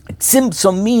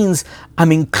 Tzimtzum means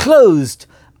I'm enclosed.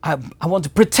 I want to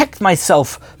protect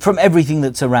myself from everything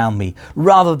that's around me,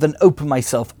 rather than open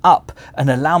myself up and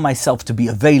allow myself to be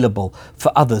available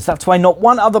for others. That's why not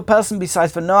one other person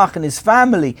besides for Noach and his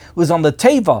family was on the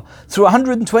Teva. Through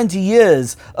 120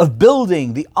 years of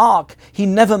building the ark, he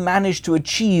never managed to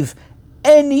achieve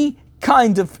any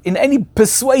kind of, in any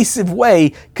persuasive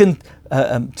way,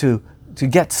 to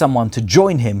get someone to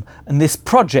join him in this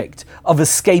project of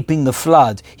escaping the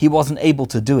flood. He wasn't able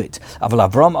to do it. Aval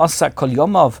Avram asa kol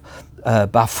yomav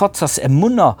ba'afotzas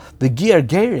emuna b'gir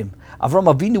gerim.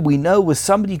 Avram Avinu, we know, was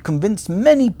somebody who convinced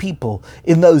many people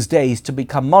in those days to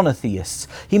become monotheists.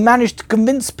 He managed to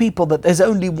convince people that there's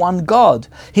only one God.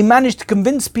 He managed to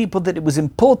convince people that it was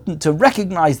important to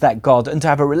recognize that God and to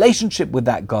have a relationship with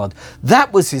that God.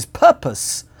 That was his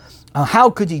purpose. How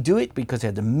could he do it? Because he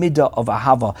had the midah of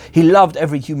ahava. He loved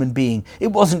every human being. It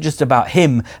wasn't just about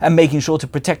him and making sure to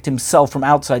protect himself from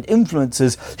outside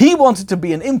influences. He wanted to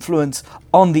be an influence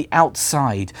on the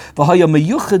outside. V'haya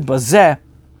meyuchad bazeh.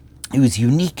 He was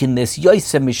unique in this, even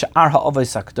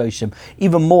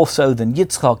more so than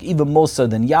Yitzchak, even more so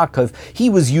than Yaakov. He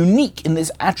was unique in this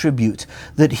attribute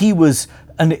that he was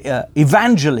an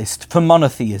evangelist for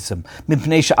monotheism. Because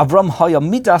he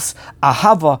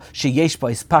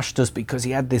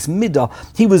had this midah,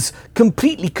 he was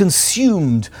completely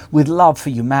consumed with love for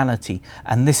humanity,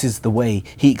 and this is the way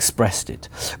he expressed it.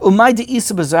 So now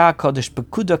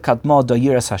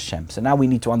we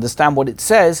need to understand what it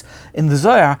says in the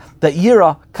Zohar, that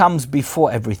Yira comes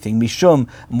before everything. Mishum,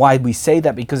 why we say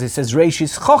that? Because it says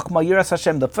Reishis Chochma Yiras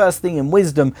Hashem. The first thing in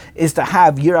wisdom is to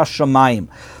have Yiras Shamayim.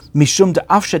 Mishum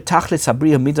de'afshe tachlis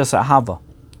habriya midas ahava.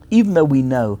 Even though we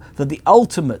know that the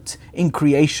ultimate in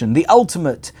creation, the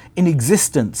ultimate in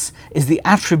existence, is the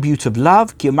attribute of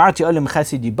love, ki amarti olam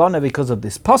chesed yibona, because of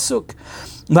this pasuk.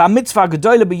 Mitzvah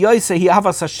gedola b'yoseh hi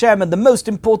havas Hashem, and the most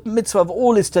important mitzvah of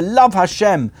all is to love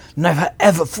Hashem. Never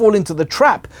ever fall into the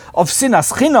trap of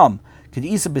sinas chinam. We know,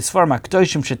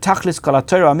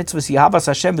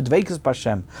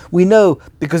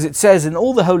 because it says in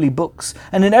all the holy books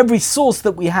and in every source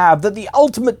that we have, that the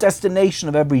ultimate destination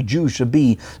of every Jew should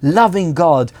be loving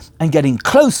God and getting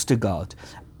close to God.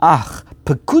 You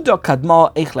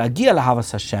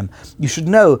should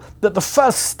know that the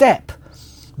first step,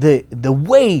 the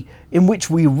way in which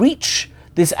we reach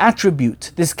this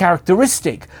attribute, this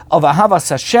characteristic of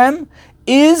Ahavas Hashem,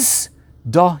 is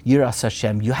Da Yiras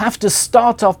Hashem. You have to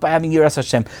start off by having Yiras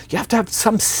Hashem. You have to have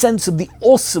some sense of the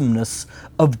awesomeness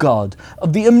of God,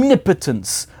 of the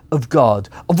omnipotence of God,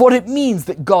 of what it means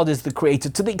that God is the creator,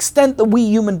 to the extent that we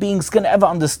human beings can ever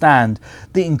understand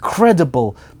the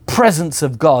incredible presence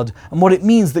of God and what it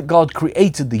means that God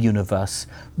created the universe.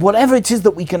 Whatever it is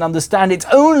that we can understand, it's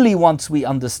only once we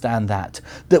understand that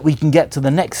we can get to the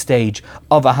next stage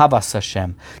of Ahavas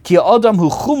Hashem. Ki ha'adam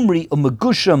hu chumri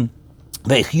u'megusham.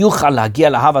 If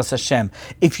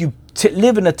you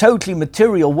live in a totally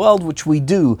material world, which we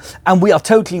do, and we are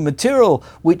totally material,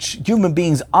 which human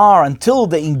beings are, until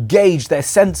they engage their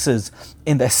senses,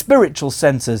 in their spiritual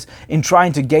senses, in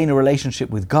trying to gain a relationship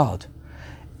with God.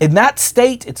 In that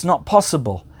state, it's not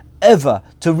possible ever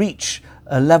to reach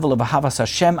a level of Ahavas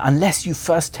Hashem unless you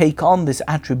first take on this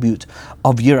attribute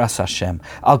of Yiras Hashem.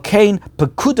 Al kain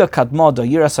pekuda kadmoda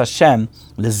Yiras Hashem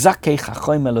lezakei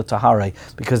chachoim elotahare,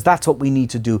 because that's what we need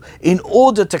to do in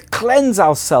order to cleanse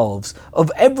ourselves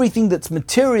of everything that's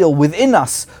material within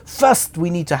us. First, we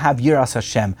need to have Yiras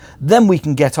Hashem. Then we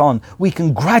can get on. We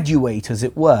can graduate, as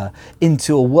it were,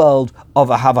 into a world of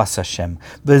Ahavas Hashem.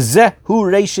 V'zeh hu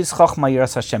reishis chochma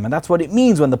Yiras Hashem, and that's what it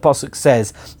means when the pasuk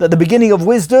says that the beginning of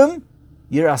wisdom,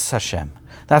 Yiras Hashem.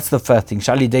 That's the first thing.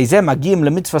 Shali deizeh magim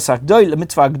lemitzvah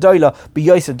agdoila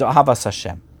b'yoseh do'ahavas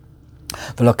Hashem.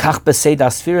 V'lokach b'seida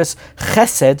asfiras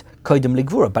chesed koidem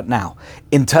ligvura. But now,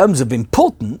 in terms of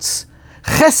importance,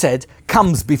 chesed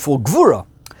comes before gvura.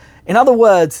 In other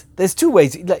words, there's two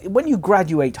ways. Like when you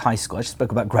graduate high school, I just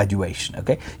spoke about graduation,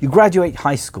 okay? You graduate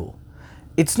high school.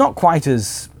 It's not quite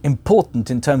as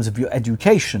important in terms of your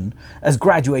education as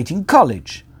graduating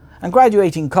college. And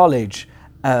graduating college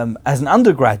as an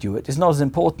undergraduate is not as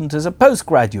important as a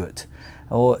postgraduate.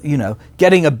 Or,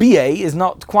 getting a BA is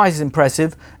not quite as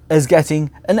impressive as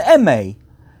getting an MA.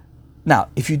 Now,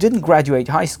 if you didn't graduate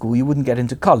high school, you wouldn't get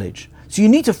into college. So you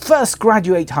need to first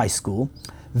graduate high school,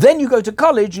 then you go to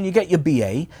college and you get your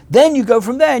BA, then you go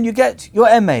from there and you get your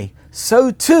MA.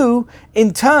 So too,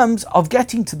 in terms of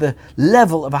getting to the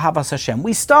level of Ahavas Hashem,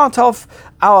 we start off,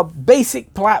 our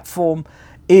basic platform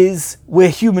is we're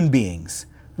human beings.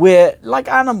 We're like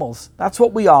animals. That's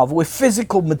what we are. We're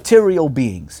physical, material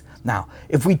beings. Now,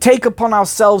 if we take upon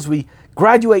ourselves, we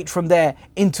graduate from there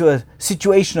into a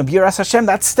situation of Yiras Hashem,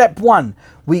 that's step one.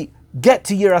 We get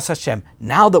to Yiras Hashem.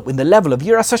 Now that we're in the level of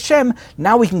Yiras Hashem,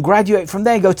 now we can graduate from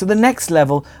there, go to the next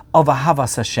level of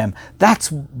Ahavas Hashem.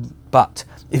 But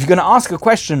if you're going to ask a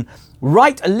question,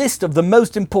 write a list of the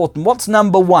most important. What's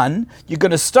number one? You're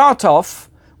going to start off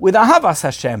with Ahavas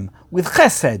Hashem, with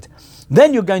Chesed.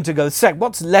 Then you're going to go,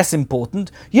 what's less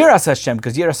important? Yiras Hashem,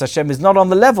 because Yiras Hashem is not on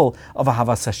the level of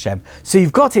Ahavas Hashem. So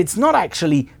it's not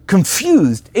actually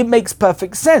confused. It makes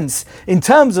perfect sense. In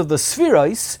terms of the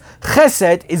Spheros,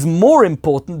 Chesed is more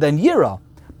important than Yira.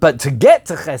 But to get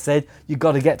to Chesed, you've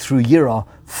got to get through Yira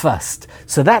first.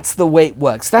 So that's the way it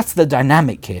works. That's the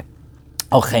dynamic here.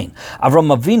 Avram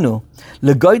Avinu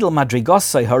legoydel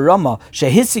madrigosai harama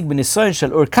shehisig b'nisoyon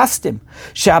shel ur kastim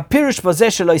she'apirish bazeh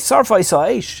shelo yisarfa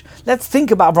yisa'esh. Let's think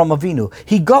about Avram Avinu.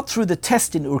 He got through the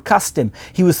test in Ur Kasdim.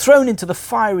 He was thrown into the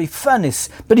fiery furnace,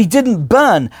 but he didn't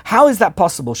burn. How is that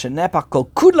possible? She'nepach kol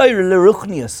kudlei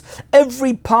leruchnius.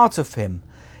 Every part of him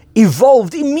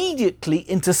evolved immediately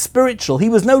into spiritual. He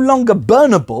was no longer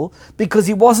burnable because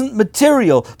he wasn't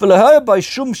material. There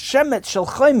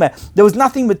was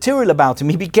nothing material about him.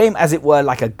 He became, as it were,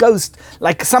 like a ghost,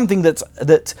 like something that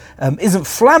isn't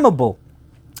flammable,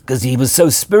 because he was so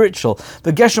spiritual.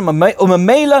 There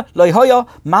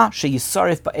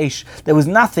was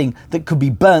nothing that could be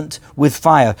burnt with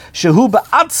fire.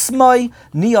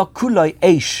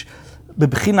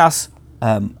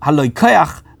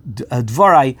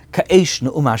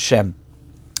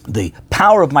 The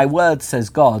power of my word, says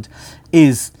God,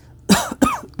 is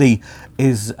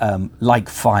like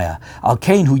fire.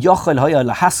 He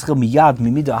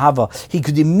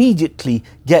could immediately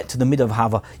get to the midah of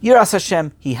Ahava. Yiras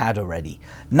Hashem he had already.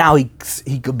 Now he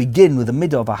could begin with the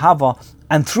midah of Ahava,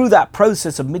 and through that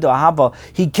process of midah Ahava,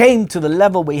 he came to the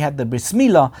level where he had the bris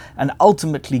milah, and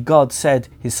ultimately God said,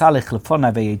 "Hisalech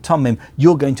lefonai ve'yetomim."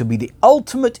 You're going to be the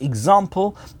ultimate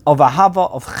example of Ahava,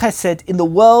 of Chesed in the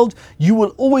world. You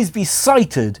will always be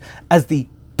cited as the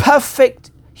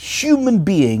perfect human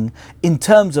being in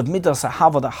terms of midas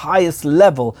Ahava, the highest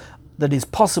level that is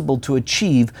possible to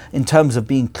achieve in terms of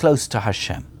being close to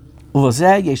Hashem. Remember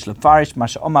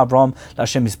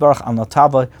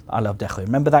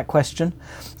that question?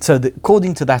 So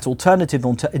according to that alternative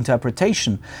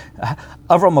interpretation,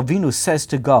 Avram Avinu says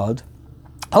to God,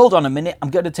 hold on a minute, I'm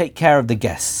going to take care of the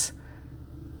guests.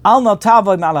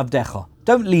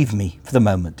 Don't leave me for the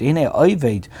moment. We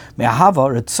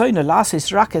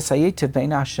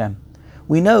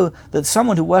know that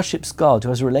someone who worships God, who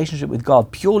has a relationship with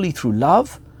God purely through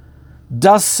love,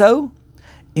 does so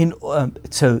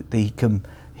so that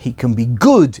he can be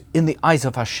good in the eyes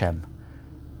of Hashem.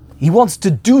 He wants to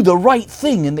do the right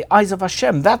thing in the eyes of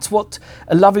Hashem. That's what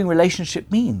a loving relationship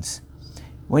means.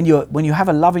 When you have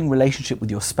a loving relationship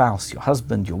with your spouse, your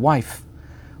husband, your wife,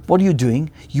 what are you doing?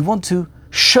 You want to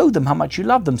show them how much you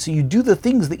love them. So you do the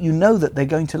things that you know that they're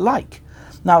going to like.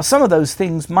 Now, some of those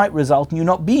things might result in you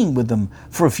not being with them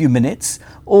for a few minutes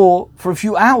or for a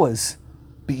few hours.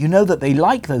 But you know that they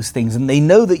like those things, and they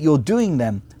know that you're doing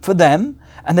them for them,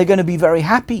 and they're going to be very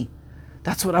happy.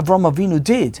 That's what Avram Avinu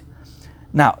did.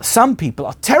 Now, some people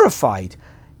are terrified,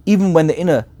 even when they're in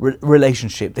a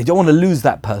relationship. They don't want to lose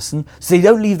that person, so they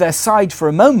don't leave their side for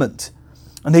a moment.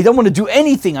 And they don't want to do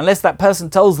anything unless that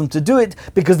person tells them to do it,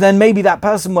 because then maybe that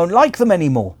person won't like them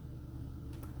anymore.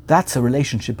 That's a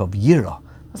relationship of yira.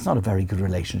 That's not a very good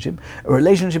relationship. A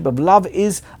relationship of love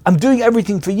is, I'm doing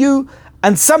everything for you,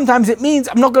 and sometimes it means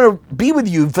I'm not going to be with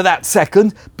you for that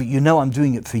second, but you know I'm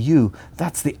doing it for you.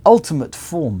 That's the ultimate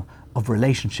form of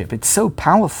relationship. It's so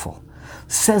powerful.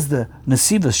 Says the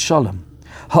Nesivos Shalom,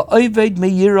 Ha'oved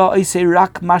me'yira oseh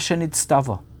rak ma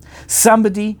shenitztava.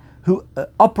 Somebody who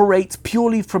operates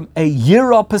purely from a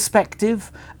yira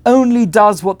perspective only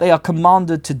does what they are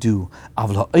commanded to do.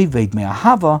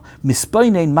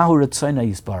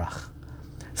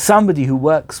 Somebody who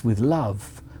works with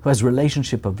love, who has a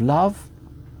relationship of love,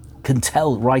 can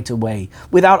tell right away,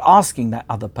 without asking that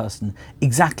other person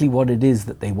exactly what it is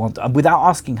that they want, without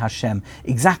asking Hashem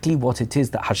exactly what it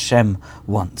is that Hashem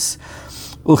wants.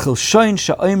 We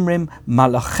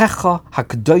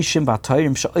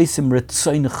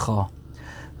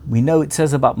know it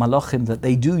says about malachim that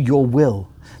they do your will,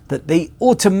 that they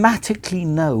automatically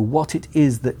know what it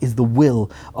is that is the will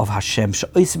of Hashem.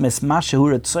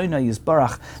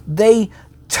 They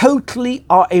totally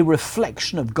are a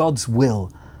reflection of God's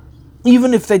will.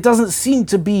 Even if there doesn't seem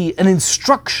to be an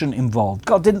instruction involved.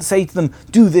 God didn't say to them,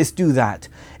 do this, do that.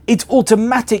 It's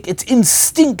automatic, it's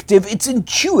instinctive, it's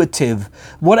intuitive.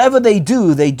 Whatever they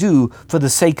do for the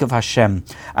sake of Hashem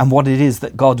and what it is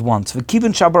that God wants. We know that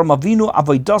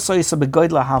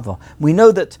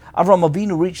Avraham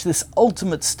Avinu reached this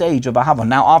ultimate stage of Ahava.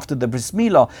 Now after the Bris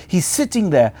Milah, he's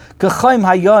sitting there,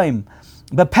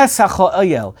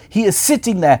 he is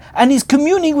sitting there and he's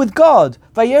communing with God.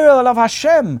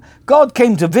 God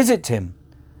came to visit him.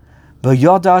 He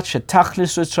realized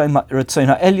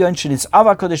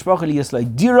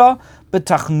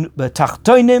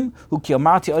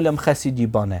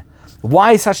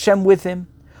Why is Hashem with him?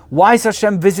 Why is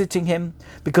Hashem visiting him?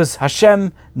 Because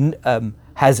Hashem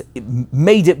has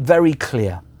made it very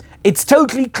clear. It's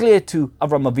totally clear to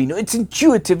Avraham Avinu. It's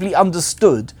intuitively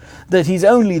understood that he's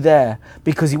only there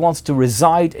because he wants to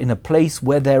reside in a place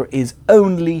where there is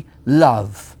only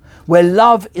love, where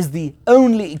love is the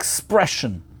only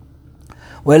expression,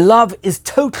 where love is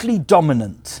totally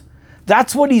dominant.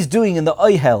 That's what he's doing in the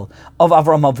Ohel of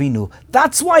Avraham Avinu.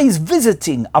 That's why he's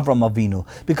visiting Avraham Avinu,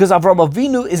 because Avraham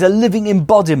Avinu is a living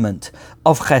embodiment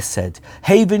of Chesed.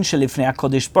 Haven shelifnei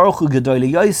HaKadosh Baruch Hu gedol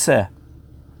yoseh.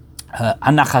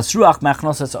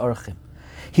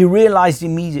 He realized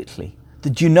immediately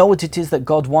that, you know what it is that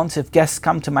God wants if guests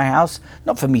come to my house?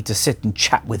 Not for me to sit and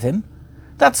chat with him.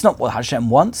 That's not what Hashem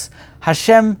wants.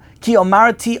 Hashem, ki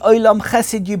omarti olam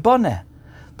chesed yiboneh.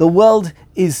 The world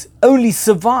only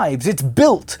survives, it's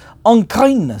built on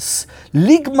kindness.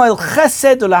 Ligmail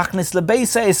chesed ulachnis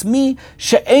lebeisa esmi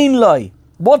she'ein loi.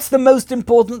 What's the most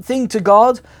important thing to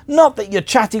God? Not that you're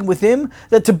chatting with him,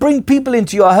 that to bring people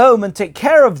into your home and take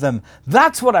care of them.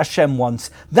 That's what Hashem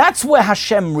wants. That's where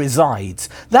Hashem resides.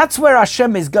 That's where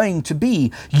Hashem is going to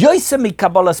be. As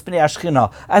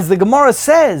the Gemara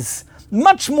says,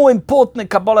 much more important than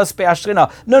Kabbalas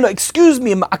Pe'ashrina. No, excuse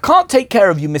me, I can't take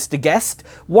care of you, Mr. Guest.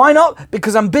 Why not?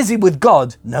 Because I'm busy with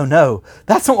God. No,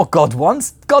 that's not what God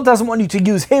wants. God doesn't want you to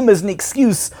use him as an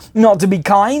excuse not to be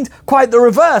kind. Quite the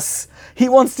reverse. He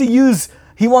wants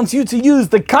you to use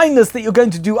the kindness that you're going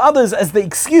to do others as the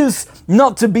excuse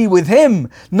not to be with him,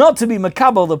 not to be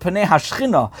makabel the Panei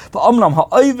Hashchina.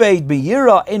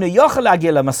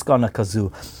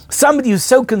 Somebody who's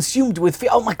so consumed with fear,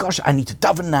 oh my gosh, I need to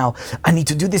daven now, I need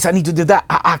to do this, I need to do that,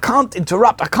 I can't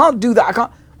interrupt, I can't do that,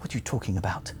 What are you talking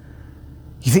about?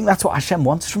 You think that's what Hashem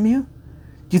wants from you?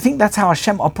 Do you think that's how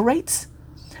Hashem operates?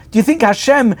 Do you think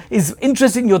Hashem is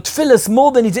interested in your tefillas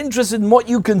more than he's interested in what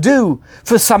you can do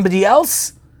for somebody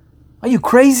else? Are you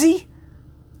crazy?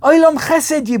 Olam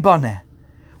chesed yiboneh.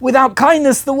 Without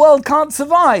kindness, the world can't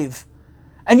survive.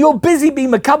 And you're busy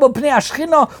being makabel pnei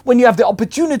hashchina when you have the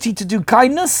opportunity to do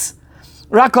kindness?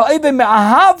 Only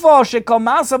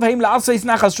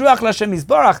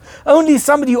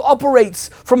somebody who operates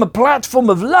from a platform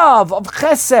of love, of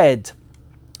chesed,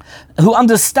 who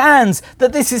understands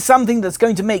that this is something that's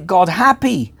going to make God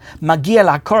happy. Magia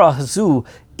l'hakara hazu,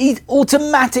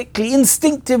 automatically,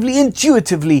 instinctively,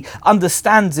 intuitively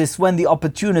understands this when the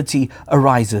opportunity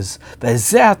arises. And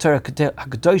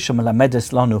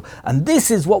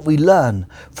this is what we learn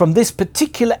from this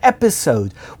particular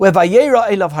episode, where Vayera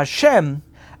elav Hashem,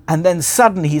 and then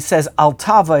suddenly he says, Al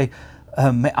tavei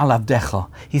me'alavdecha.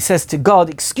 He says to God,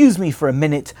 excuse me for a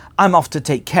minute, I'm off to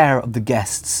take care of the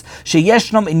guests.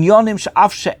 Sheyeshnom inyonim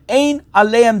she'af she'ein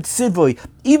aleim tzivui.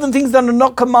 Even things that are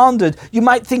not commanded, you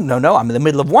might think, no, I'm in the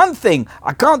middle of one thing,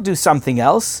 I can't do something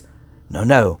else.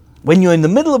 No. When you're in the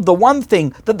middle of the one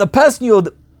thing that the person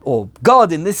or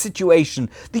God in this situation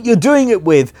that you're doing it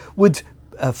with would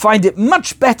find it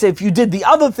much better if you did the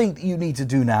other thing that you need to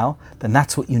do now, then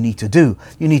that's what you need to do.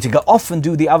 You need to go off and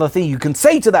do the other thing. You can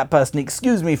say to that person,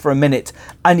 excuse me for a minute,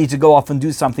 I need to go off and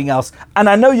do something else. And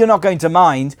I know you're not going to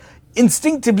mind.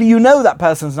 Instinctively, you know that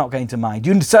person's not going to mind.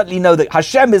 You certainly know that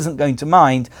Hashem isn't going to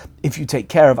mind if you take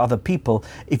care of other people,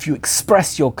 if you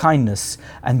express your kindness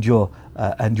and your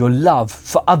love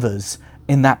for others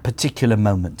in that particular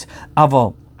moment.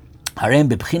 Aval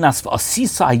That's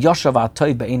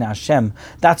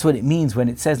what it means when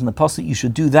it says in the Apostle, you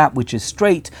should do that which is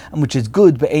straight and which is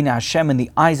good be'ein Hashem, in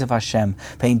the eyes of Hashem.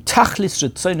 That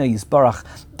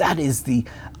is the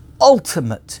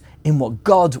ultimate in what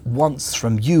God wants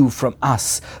from you, from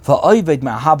us.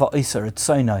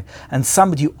 And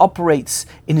somebody who operates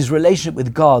in his relationship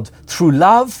with God through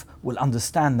love will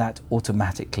understand that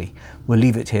automatically. We'll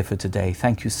leave it here for today.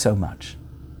 Thank you so much.